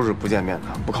么周日不见面的，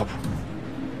不靠谱。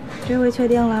这回确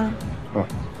定了？嗯。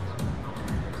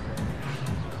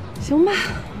行吧，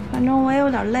反正我也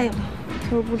有点累了，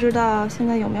就是不知道现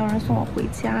在有没有人送我回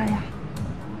家呀？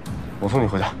我送你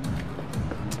回家。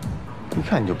一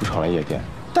看你就不常来夜店，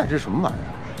带这什么玩意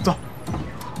儿？走。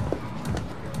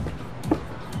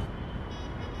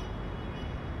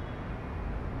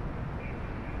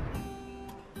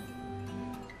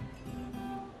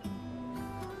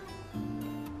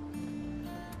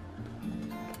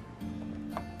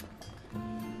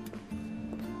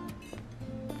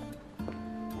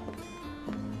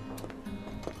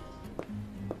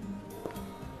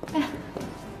哎，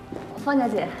方小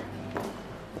姐。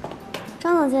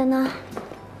张总监呢？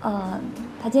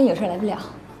他今天有事来不了。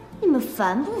你们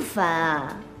烦不烦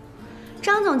啊？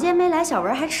张总监没来，小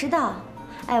文还迟到。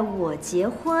哎，我结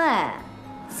婚哎，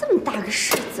这么大个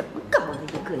事怎么搞的？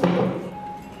一个一个。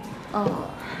哦，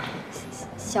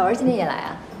小文今天也来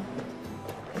啊？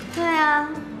对啊，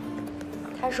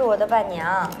她是我的伴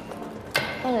娘，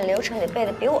婚礼流程得背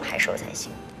得比我还熟才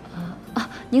行。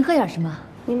您喝点什么？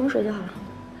柠檬水就好了。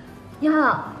你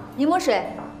好，柠檬水。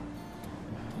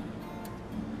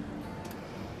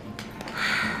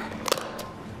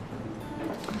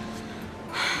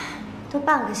都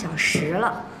半个小时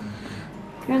了，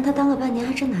让他当个伴娘，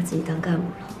还真拿自己当干部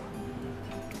了。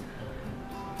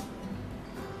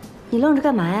你愣着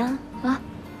干嘛呀？啊，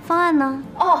方案呢？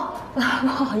哦，不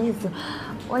好意思，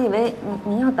我以为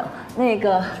您要等。那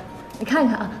个，你看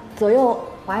看啊，左右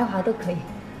划一划都可以。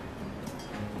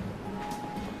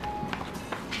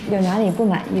有哪里不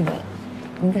满意的，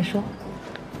您再说。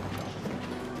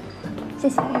谢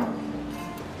谢。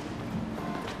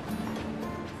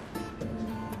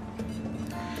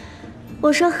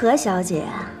我说何小姐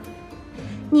啊，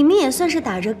你们也算是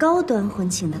打着高端婚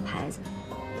庆的牌子，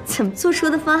怎么做出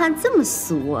的方案这么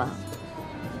俗啊？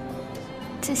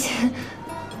这些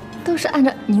都是按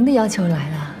照您的要求来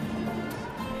的。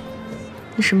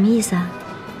你什么意思啊？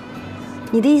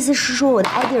你的意思是说我的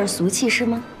idea 俗气是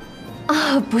吗？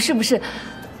啊，不是不是，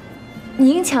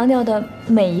您强调的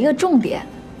每一个重点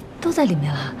都在里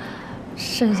面了，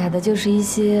剩下的就是一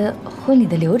些婚礼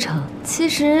的流程。其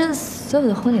实所有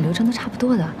的婚礼流程都差不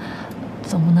多的，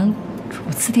总不能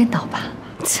主次颠倒吧？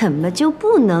怎么就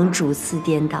不能主次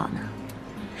颠倒呢？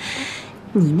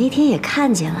你那天也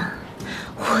看见了，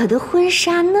我的婚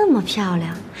纱那么漂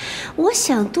亮，我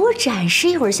想多展示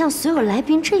一会儿向所有来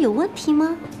宾，这有问题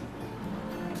吗？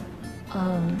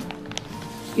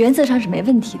原则上是没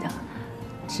问题的，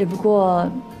只不过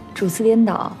主次颠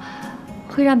倒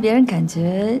会让别人感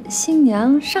觉新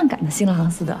娘上赶的新郎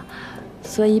似的，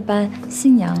所以一般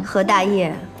新娘……何大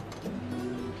爷，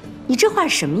你这话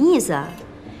什么意思啊？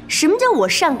什么叫我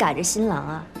上赶着新郎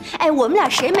啊？哎，我们俩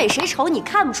谁美谁丑，你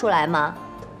看不出来吗？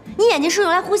你眼睛是用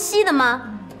来呼吸的吗？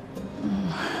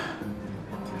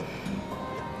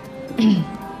不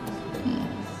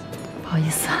好意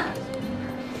思啊。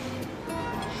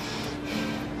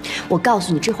我告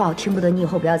诉你，这话我听不得，你以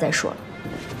后不要再说了。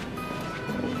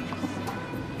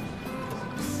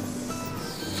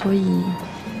所以，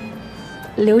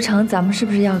流程咱们是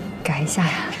不是要改一下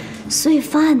呀？所以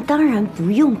方案当然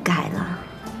不用改了。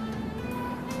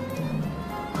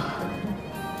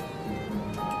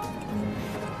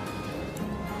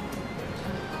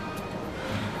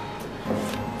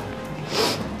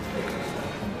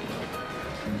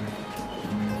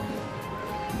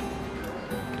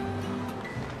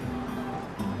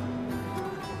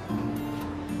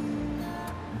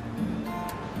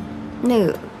那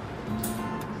个，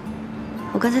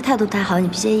我刚才态度不太好，你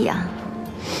别介意啊。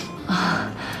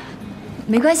啊，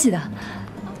没关系的，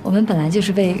我们本来就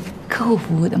是为客户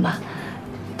服务的嘛，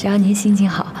只要您心情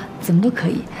好，怎么都可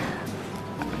以。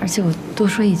而且我多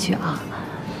说一句啊，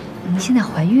您现在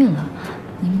怀孕了，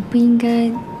您不应该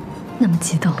那么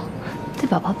激动，对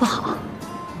宝宝不好。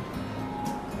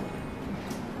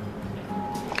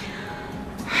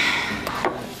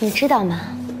你知道吗？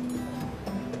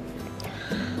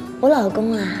我老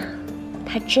公啊，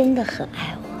他真的很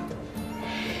爱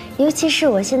我，尤其是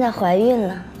我现在怀孕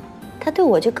了，他对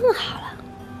我就更好了。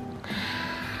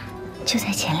就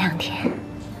在前2天，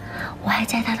我还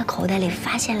在他的口袋里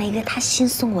发现了一个他新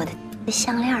送我的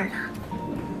项链呢。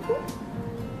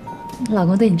老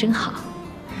公对你真好。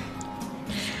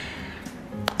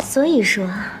所以说，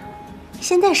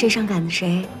现在谁上赶的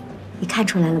谁，你看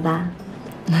出来了吧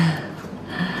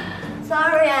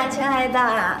？Sorry 啊，亲爱的，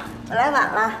我来晚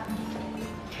了。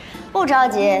不着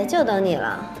急，就等你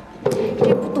了。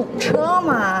这不堵车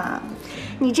吗？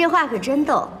你这话可真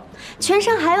逗，全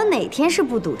省还有哪天是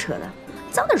不堵车的？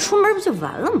早点出门不就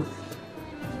完了吗？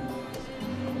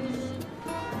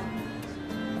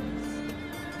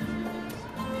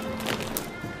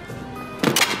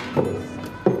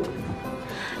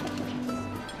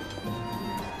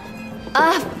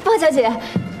啊，方小姐，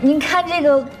您看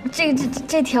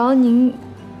这条您，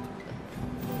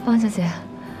方小姐。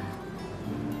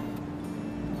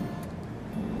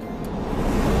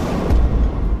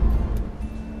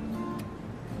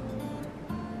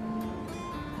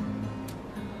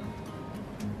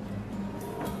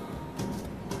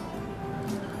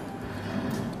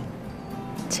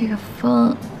这个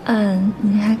方案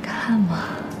您还看吗？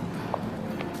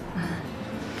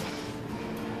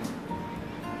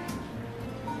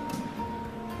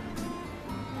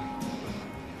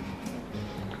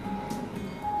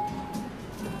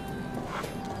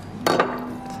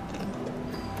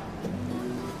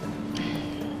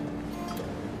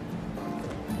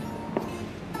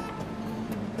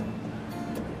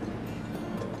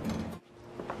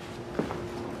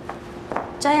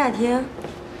张雅婷。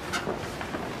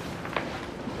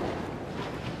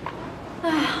哎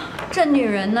呀，这女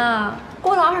人呐，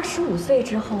过了25岁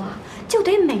之后啊，就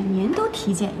得每年都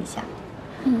体检一下。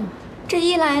这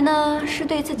一来呢是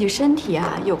对自己身体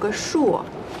啊有个数，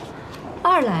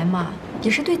二来嘛也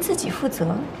是对自己负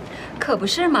责。可不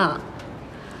是嘛，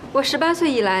我18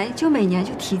岁以来就每年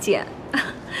就体检，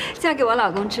嫁给我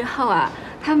老公之后啊，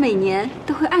他每年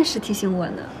都会按时提醒我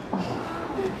呢。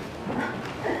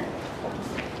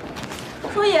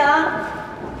舒颖，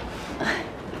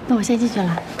那我先进去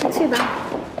了，快去吧。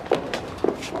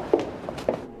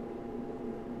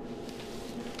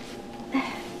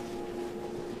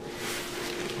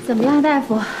怎么样，大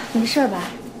夫？没事吧？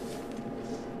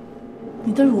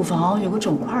你的乳房有个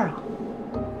肿块啊，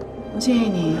我建议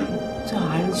你最好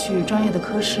还是去专业的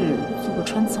科室做个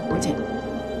穿刺活检。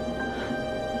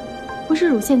不是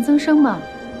乳腺增生吗？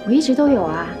我一直都有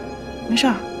啊。没事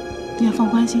儿，你也放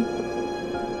宽心。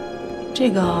这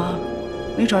个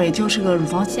没准也就是个乳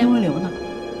房纤维瘤呢。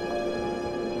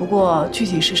不过具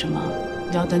体是什么，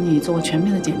要等你做过全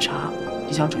面的检查，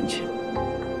比较准确。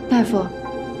大夫，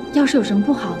要是有什么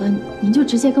不好的，您就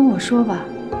直接跟我说吧。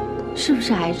是不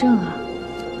是癌症啊？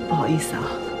不好意思啊，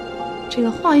这个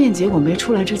化验结果没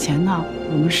出来之前呢，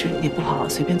我们是也不好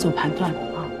随便做判断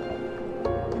啊。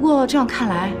不过这样看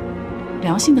来，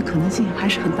良性的可能性还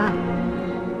是很大的。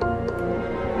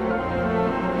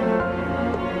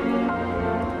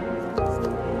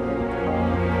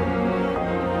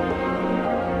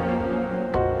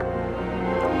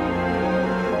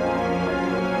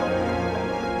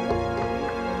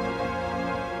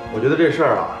我觉得这事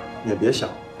儿啊，你也别想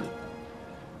了。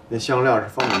那项链是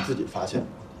方敏自己发现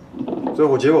的，最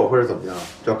后结果会是怎么样，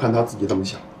就要看他自己怎么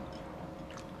想。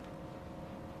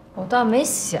我倒没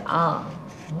想，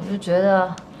我就觉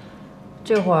得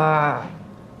这会儿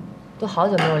都好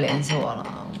久没有联系我了，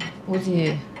估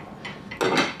计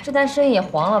这单生意也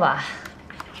黄了吧。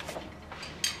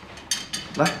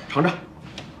来尝尝，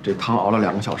这汤熬了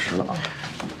2个小时了啊，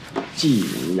既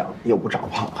营养又不长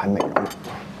胖，还美容呢。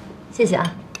谢谢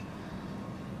啊。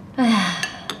哎呀，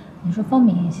你说方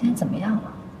敏现在怎么样了？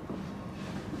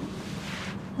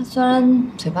她虽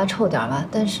然嘴巴臭点吧，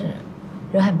但是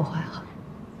人还不坏哈。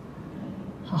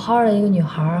好好的一个女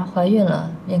孩怀孕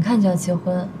了，眼看就要结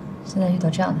婚，现在遇到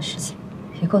这样的事情，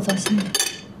也够糟心的。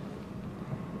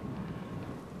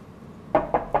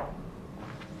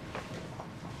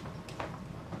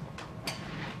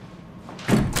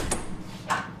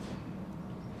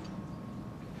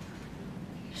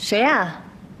谁呀？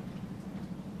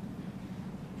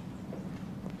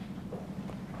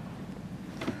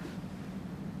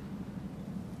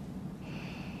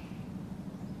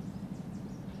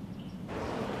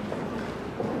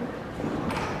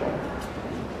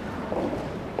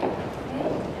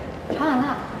传染了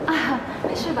啊？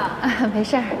没事吧？啊，没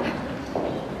事儿。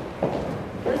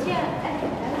刘倩，哎，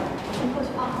来了，我先过去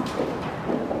啊。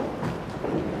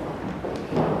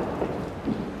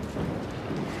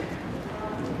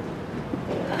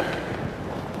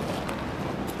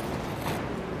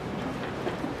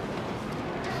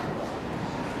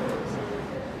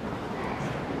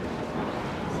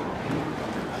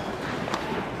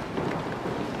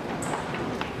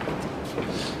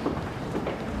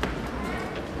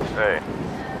哎，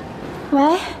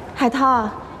喂，海涛，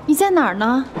你在哪儿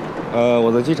呢？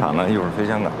我在机场呢，一会儿飞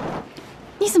香港。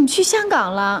你怎么去香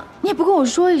港了？你也不跟我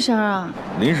说一声啊？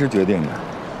临时决定的，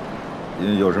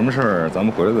有什么事儿咱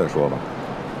们回来再说吧。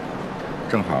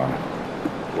正好，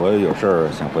我有事儿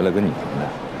想回来跟你谈谈。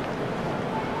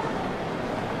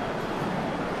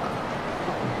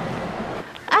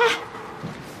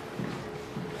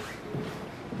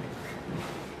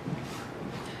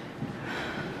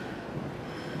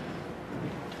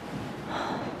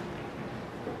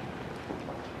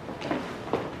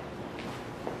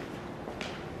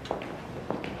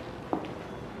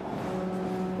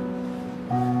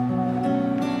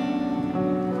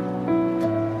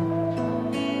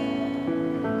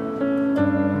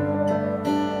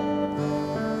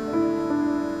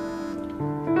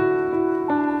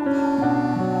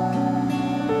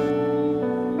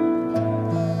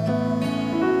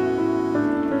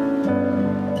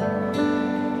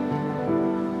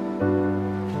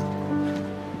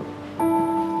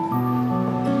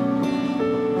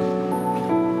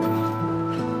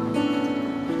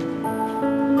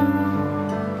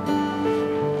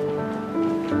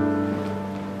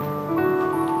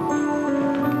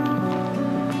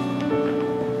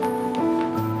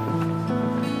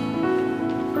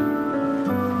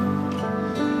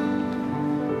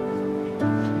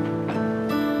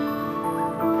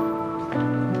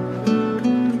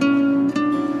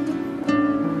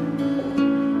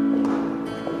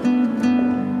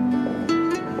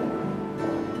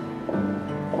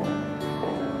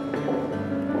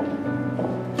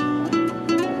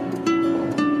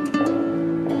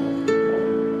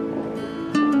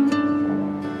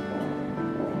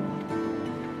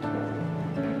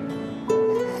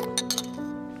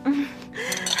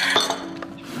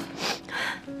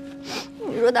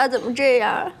她怎么这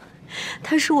样？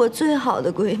她是我最好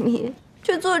的闺蜜，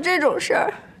却做这种事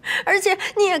儿，而且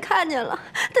你也看见了，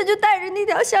她就带着那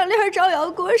条项链招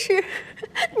摇过市。你说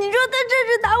她这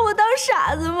是拿我当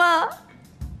傻子吗？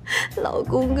老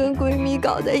公跟闺蜜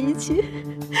搞在一起，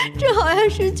这好像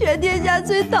是全天下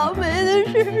最倒霉的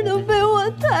事都被我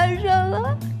摊上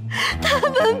了。他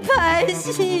们拍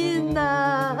戏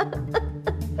呢。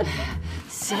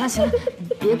行了行了，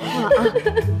你别哭了啊！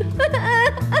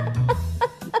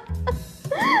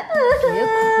别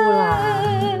哭了，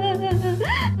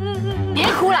别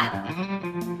哭了，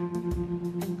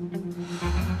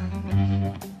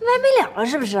没完没了了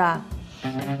是不是？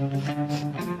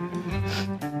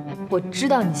我知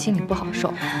道你心里不好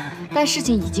受，但事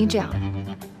情已经这样了，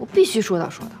我必须说道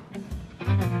说道。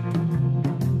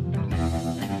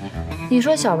你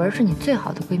说小文是你最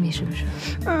好的闺蜜是不是？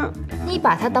你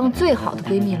把她当最好的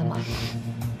闺蜜了吗？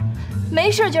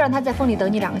没事就让她在风里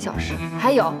等你2个小时，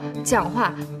还有讲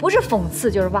话不是讽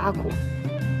刺就是挖苦，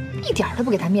一点都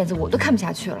不给她面子，我都看不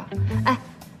下去了。哎，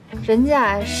人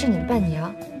家是你的伴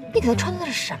娘，你给她穿的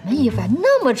是什么衣服呀？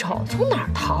那么丑，从哪儿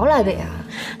淘来的呀？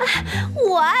哎，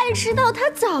我爱迟到，他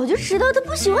早就知道，他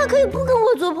不喜欢可以不跟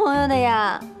我做朋友的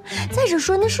呀。再者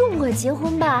说，那是我结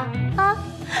婚吧？啊，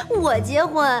我结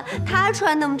婚，他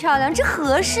穿那么漂亮，这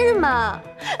合适吗？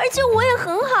而且我也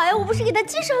很好呀，我不是给他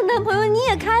介绍男朋友，你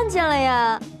也看见了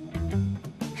呀。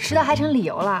迟到还成理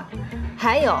由了？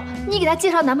还有，你给他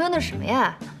介绍男朋友那是什么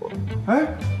呀？哎，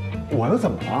我又怎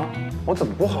么了？我怎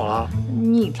么不好了？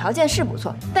你条件是不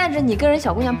错，但是你跟人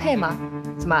小姑娘配吗？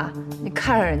怎么，你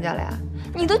看上人家了呀？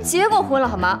你都结过婚了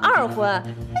好吗？2婚，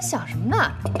还想什么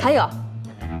呢？还有，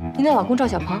你那老公赵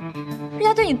小鹏，人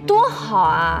家对你多好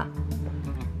啊，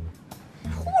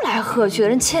呼来喝去的，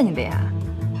人欠你的呀。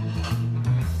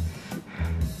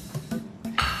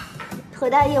何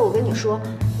大爷，我跟你说，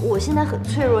我现在很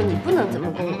脆弱，你不能这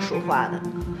么跟我说话的。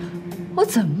我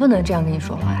怎么不能这样跟你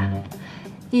说话呀？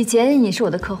以前你是我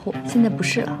的客户，现在不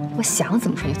是了，我想怎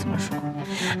么说就怎么说。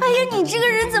哎呀，你这个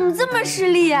人怎么这么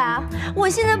势利呀？我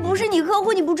现在不是你客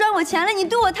户，你不赚我钱了，你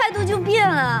对我态度就变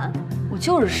了。我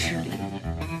就是势利，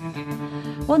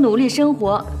我努力生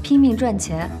活，拼命赚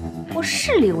钱，我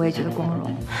势利我也觉得光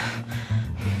荣。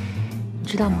你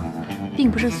知道吗？并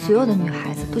不是所有的女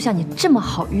孩子都像你这么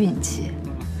好运气，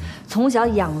从小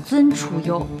养尊处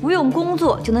优，不用工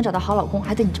作就能找到好老公，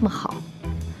还对你这么好。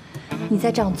你再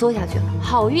这样作下去，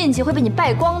好运气会被你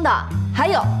败光的。还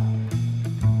有，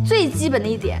最基本的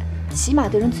一点，起码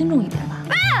对人尊重一点吧。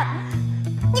啊！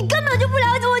你根本就不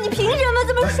了解我，你凭什么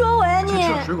这么说我呀？你吃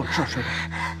点水果，吃点水果。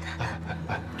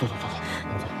来，坐，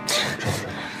吃点水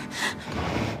果。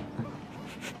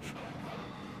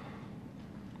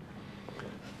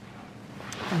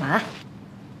干嘛？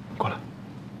过来，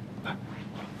来。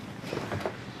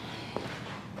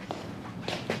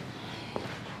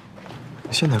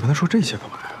你现在跟他说这些干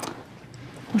嘛呀？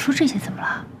我说这些怎么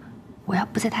了？我要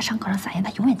不在他伤口上撒盐，他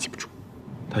永远记不住。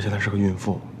她现在是个孕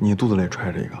妇，你肚子里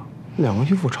揣着一个，2个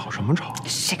孕妇吵什么吵？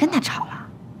谁跟他吵了？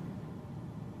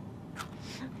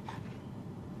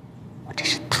我这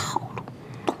是套路，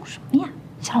懂什么呀？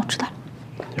想让我知道了？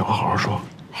有话好好说。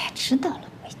哎呀，知道了，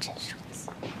没真生气。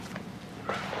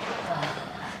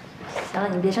行了，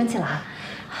你别生气了啊。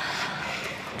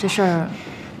这事儿，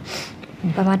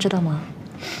你爸妈知道吗？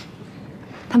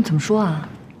他们怎么说啊？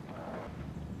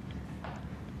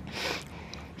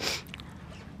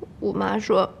我妈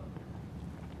说，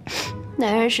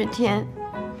男人是天，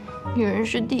女人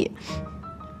是地，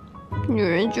女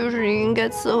人就是应该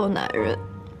伺候男人。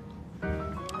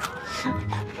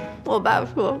我爸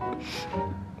说，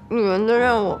女人都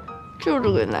让我就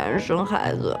是给男人生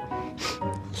孩子，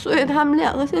所以他们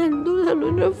2个现在都在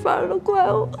轮着法的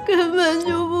怪我，根本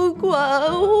就不管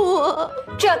我。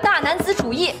这叫大男子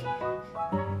主义。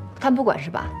他们不管是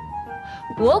吧？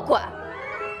我管。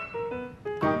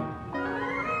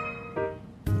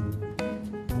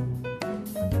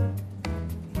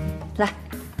来，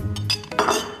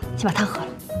先把汤喝了。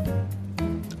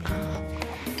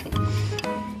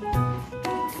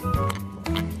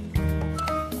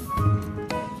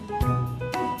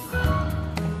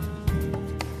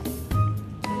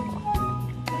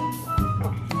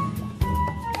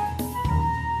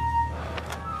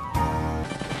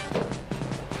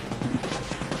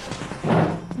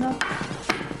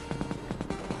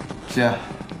姐，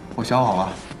我想好了，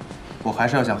我还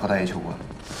是要向何大爷求婚。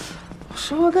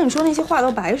石辉跟你说那些话都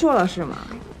白说了是吗？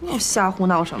又瞎胡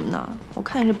闹什么的？我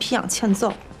看你是皮痒欠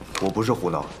揍。我不是胡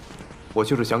闹，我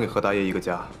就是想给何大爷一个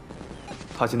家。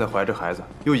他现在怀着孩子，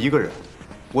又一个人，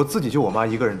我自己就我妈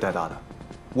一个人带大的，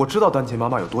我知道单亲妈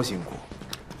妈有多辛苦。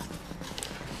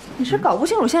你是搞不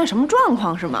清楚现在什么状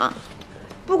况是吗？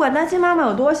不管单亲妈妈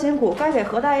有多辛苦，该给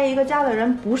何大爷一个家的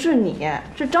人不是你，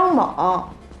是张猛。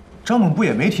张猛不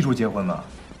也没提出结婚吗？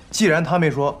既然他没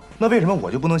说，那为什么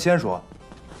我就不能先说？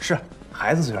是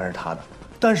孩子虽然是他的，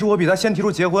但是我比他先提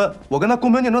出结婚，我跟他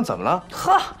公平竞争怎么了？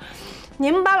呵，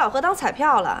你们把老何当彩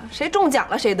票了，谁中奖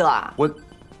了谁得啊？我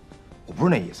不是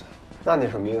那意思。那你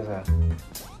什么意思呀？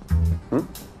嗯，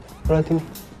说来听听。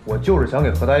我就是想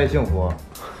给何大爷幸福。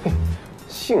嘿，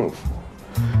幸福？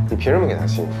你凭什么给他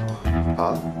幸福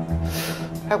啊？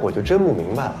哎，我就真不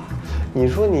明白了，你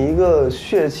说你一个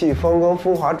血气方刚、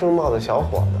风华正茂的小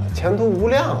伙子，前途无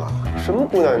量啊，什么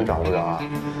姑娘你找不着啊？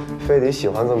非得喜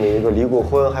欢这么一个离过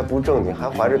婚还不正经，还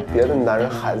怀着别的男人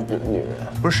孩子的女人？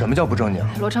不是什么叫不正经？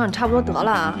罗畅，你差不多得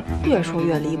了啊，越说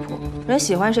越离谱。人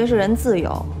喜欢谁是人自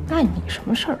由，碍你什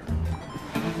么事儿？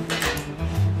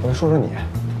我来说说你，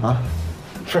啊，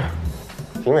是，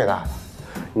挺伟大的。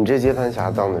你这接盘侠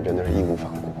当的真的是义无反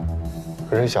顾。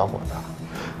可是小伙子，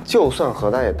就算何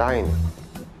大爷答应你了，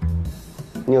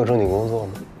你有正经工作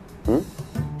吗？嗯，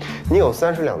你有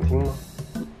30两厅吗？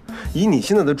以你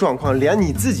现在的状况，连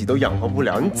你自己都养活不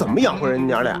了，你怎么养活人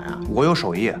娘俩呀？我有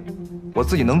手艺，我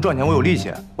自己能赚钱，我有力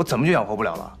气，我怎么就养活不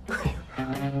了了？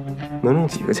能挣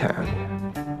几个钱啊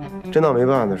你？真到没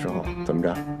办法的时候，怎么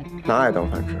着？拿爱当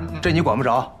饭吃？这你管不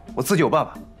着，我自己有办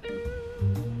法。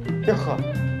呀呵，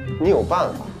你有办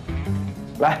法？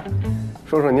来，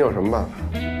说说你有什么办法？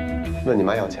问你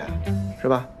妈要钱，是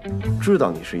吧？知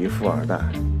道你是一富二代，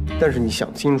但是你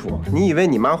想清楚，你以为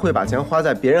你妈会把钱花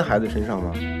在别人孩子身上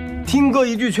吗？听哥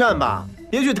一句劝吧，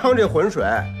别去趟这浑水。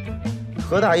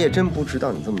何大爷真不知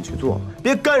道你这么去做，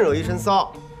别干惹一身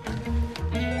骚。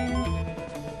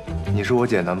你是我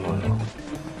姐男朋友，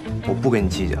我不跟你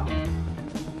计较，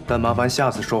但麻烦下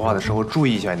次说话的时候注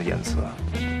意一下你的言辞。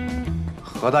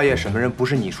何大爷什么人不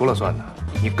是你说了算的，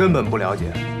你根本不了解，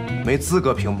没资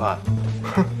格评判。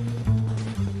哼，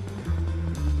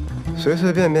随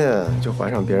随便便就怀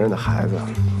上别人的孩子，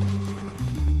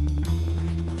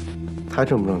他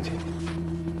正不正经？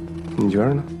你觉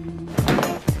得呢？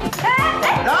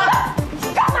来，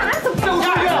你干嘛？怎么这么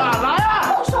去啊？来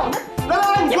呀！动手！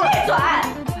来，你闭嘴！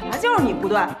本来就是你不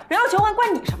对，人要求婚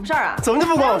关你什么事儿啊？怎么就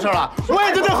不关我事儿了？我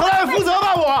也就对何大爷负责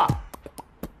吧，我。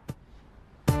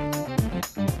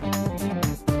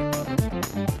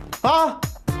啊，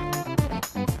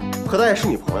何大爷是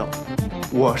你朋友，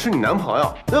我是你男朋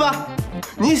友，对吧？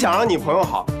你想让你朋友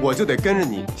好，我就得跟着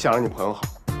你想让你朋友好，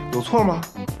有错吗？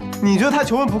你觉得他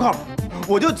求婚不靠谱，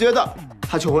我就觉得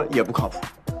他求婚也不靠谱，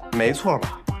没错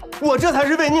吧？我这才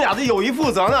是为你俩的友谊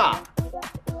负责呢。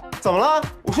怎么了？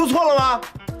我说错了吗？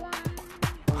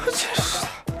真是的。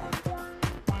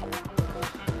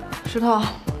石头，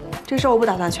这事儿我不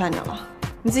打算劝你了，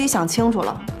你自己想清楚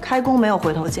了，开弓没有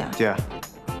回头箭。姐，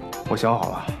我想好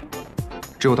了，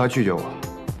只有他拒绝我，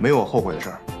没有我后悔的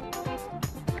事儿。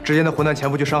之前的混蛋前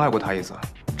夫就伤害过他一次，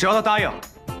只要他答应，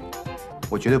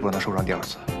我绝对不让他受伤第二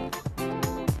次。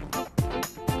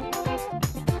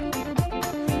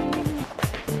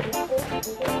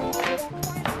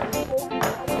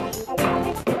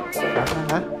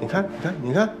来，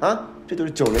你看啊，这就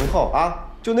是90后啊，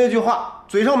就那句话，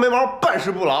嘴上没毛，办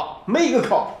事不牢，没一个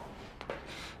靠。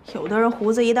有的人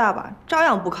胡子一大把，照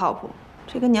样不靠谱，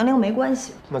这跟年龄没关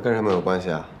系。那跟什么有关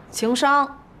系啊？情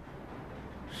商。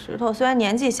石头虽然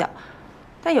年纪小，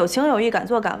但有情有义，敢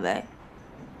作敢为，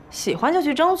喜欢就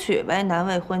去争取呗，男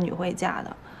未婚女未嫁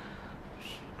的。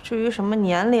至于什么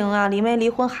年龄啊、离没离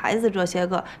婚、孩子这些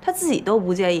个，他自己都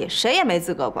不介意，谁也没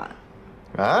资格管。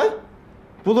哎，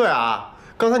不对啊，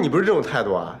刚才你不是这种态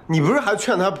度啊？你不是还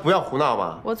劝他不要胡闹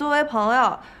吗？我作为朋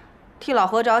友，替老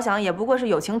何着想，也不过是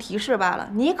友情提示罢了。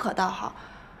你可倒好，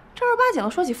正儿八经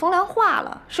的说起风凉话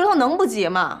了，石头能不急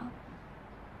吗？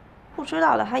不知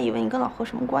道的还以为你跟老何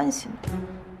什么关系呢。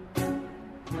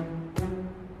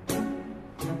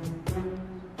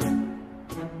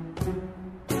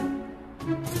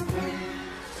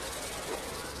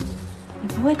你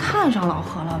不会看上老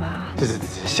何了吧？这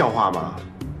像话吗？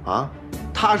啊，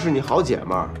她是你好姐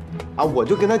们儿，啊，我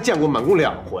就跟她见过满共2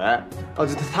回，啊，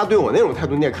她对我那种态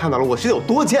度你也看到了，我是得有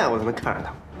多贱我才能看上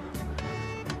她？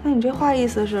那你这话意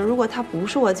思是，如果她不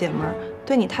是我姐们儿，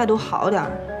对你态度好点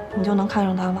儿，你就能看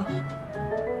上她了？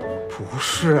不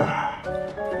是，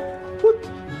我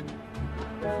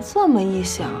这么一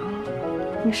想，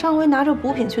你上回拿着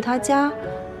补品去她家，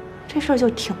这事儿就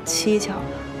挺蹊跷的。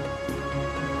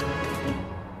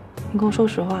你跟我说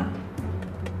实话，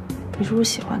你是不是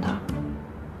喜欢她？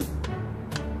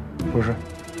不是。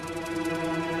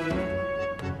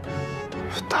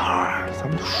大儿，咱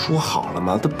们都说好了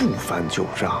吗？他不翻旧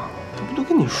账，这不都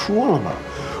跟你说了吗？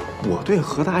我对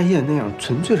何大业那样，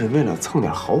纯粹是为了蹭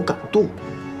点好感度，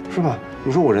是吧？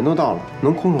你说我人都到了，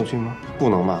能空手去吗？不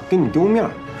能吧，给你丢面，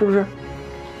是不是？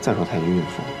再说她已经孕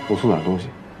妇了，我送点东西，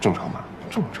正常吧？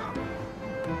正常。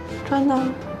真的？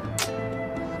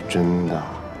真的。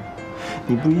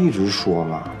你不是一直说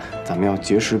吗？咱们要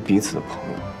结识彼此的朋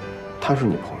友，他是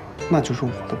你朋友，那就是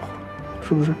我的朋友，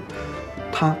是不是？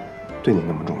他对你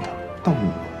那么重要，但我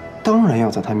当然要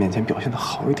在他面前表现得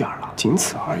好一点了，仅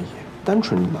此而已，单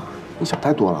纯的，你想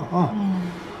太多了啊。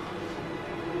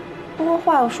不过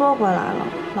话又说回来了，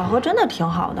老何真的挺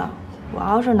好的，我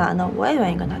要是男的，我也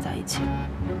愿意跟他在一起。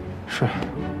是，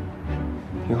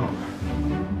挺好。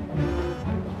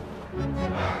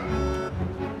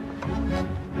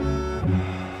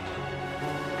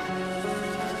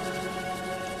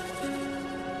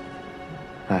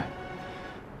哎，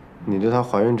你对她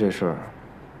怀孕这事儿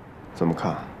怎么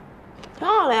看？挺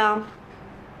好的呀。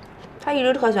他一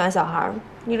直特喜欢小孩，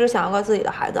一直想要个自己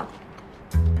的孩子。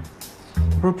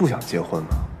不是不想结婚吗？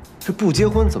这不结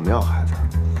婚怎么要孩子？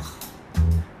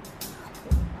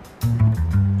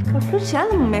我之前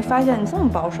怎么没发现你这么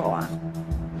保守啊？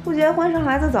不结婚生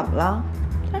孩子怎么了？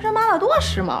单身妈妈多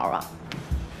时髦啊！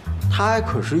她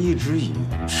可是一直以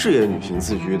事业女性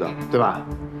自居的，对吧？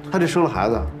她这生了孩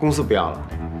子，公司不要了。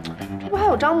这不还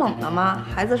有张猛呢吗？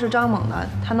孩子是张猛的，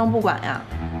他能不管呀？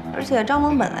而且张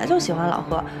猛本来就喜欢老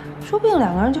何，说不定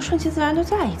两个人就顺其自然就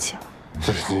在一起了。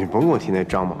你甭给我提那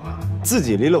张猛了，自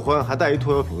己离了婚还带一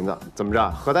拖油瓶子，怎么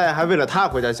着？何大爷还为了他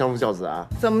回家相夫教子啊？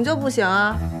怎么就不行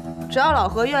啊？只要老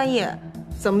何愿意，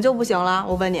怎么就不行了？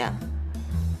我问你，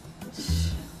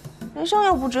人生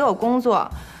又不只有工作，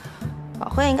老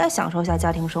何也应该享受一下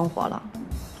家庭生活了。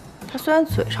他虽然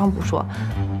嘴上不说，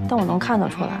但我能看得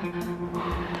出来，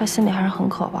他心里还是很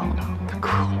渴望的。他渴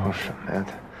望什么呀？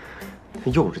他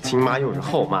又是亲妈又是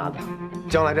后妈的，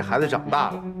将来这孩子长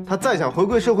大了，他再想回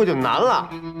归社会就难了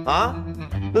啊！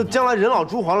那将来人老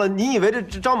珠黄了，你以为这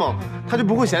张猛他就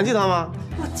不会嫌弃他吗？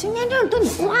我今天真是对你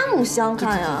刮目相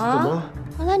看呀！啊，怎么了？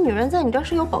原来女人在你这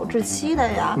是有保质期的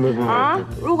呀！没啊！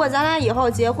如果咱俩以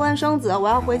后结婚生子，我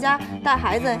要回家带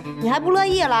孩子，你还不乐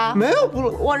意了？没有不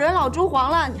乐，我人老珠黄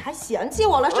了，你还嫌弃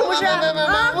我了是不是？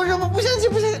没，不是不嫌弃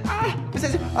不嫌弃，哎，不嫌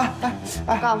弃，哎。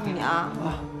我告诉你啊，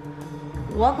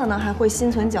我可能还会心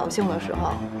存侥幸的时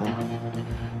候，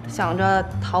想着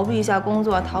逃避一下工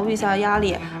作，逃避一下压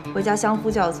力，回家相夫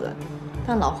教子。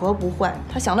但老何不会，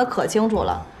他想得可清楚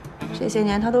了，这些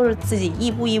年他都是自己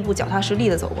一步一步脚踏实地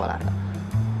的走过来的，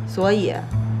所以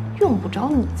用不着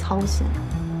你操心。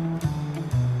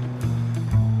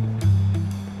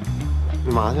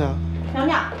你嘛去啊？娘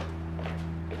娘。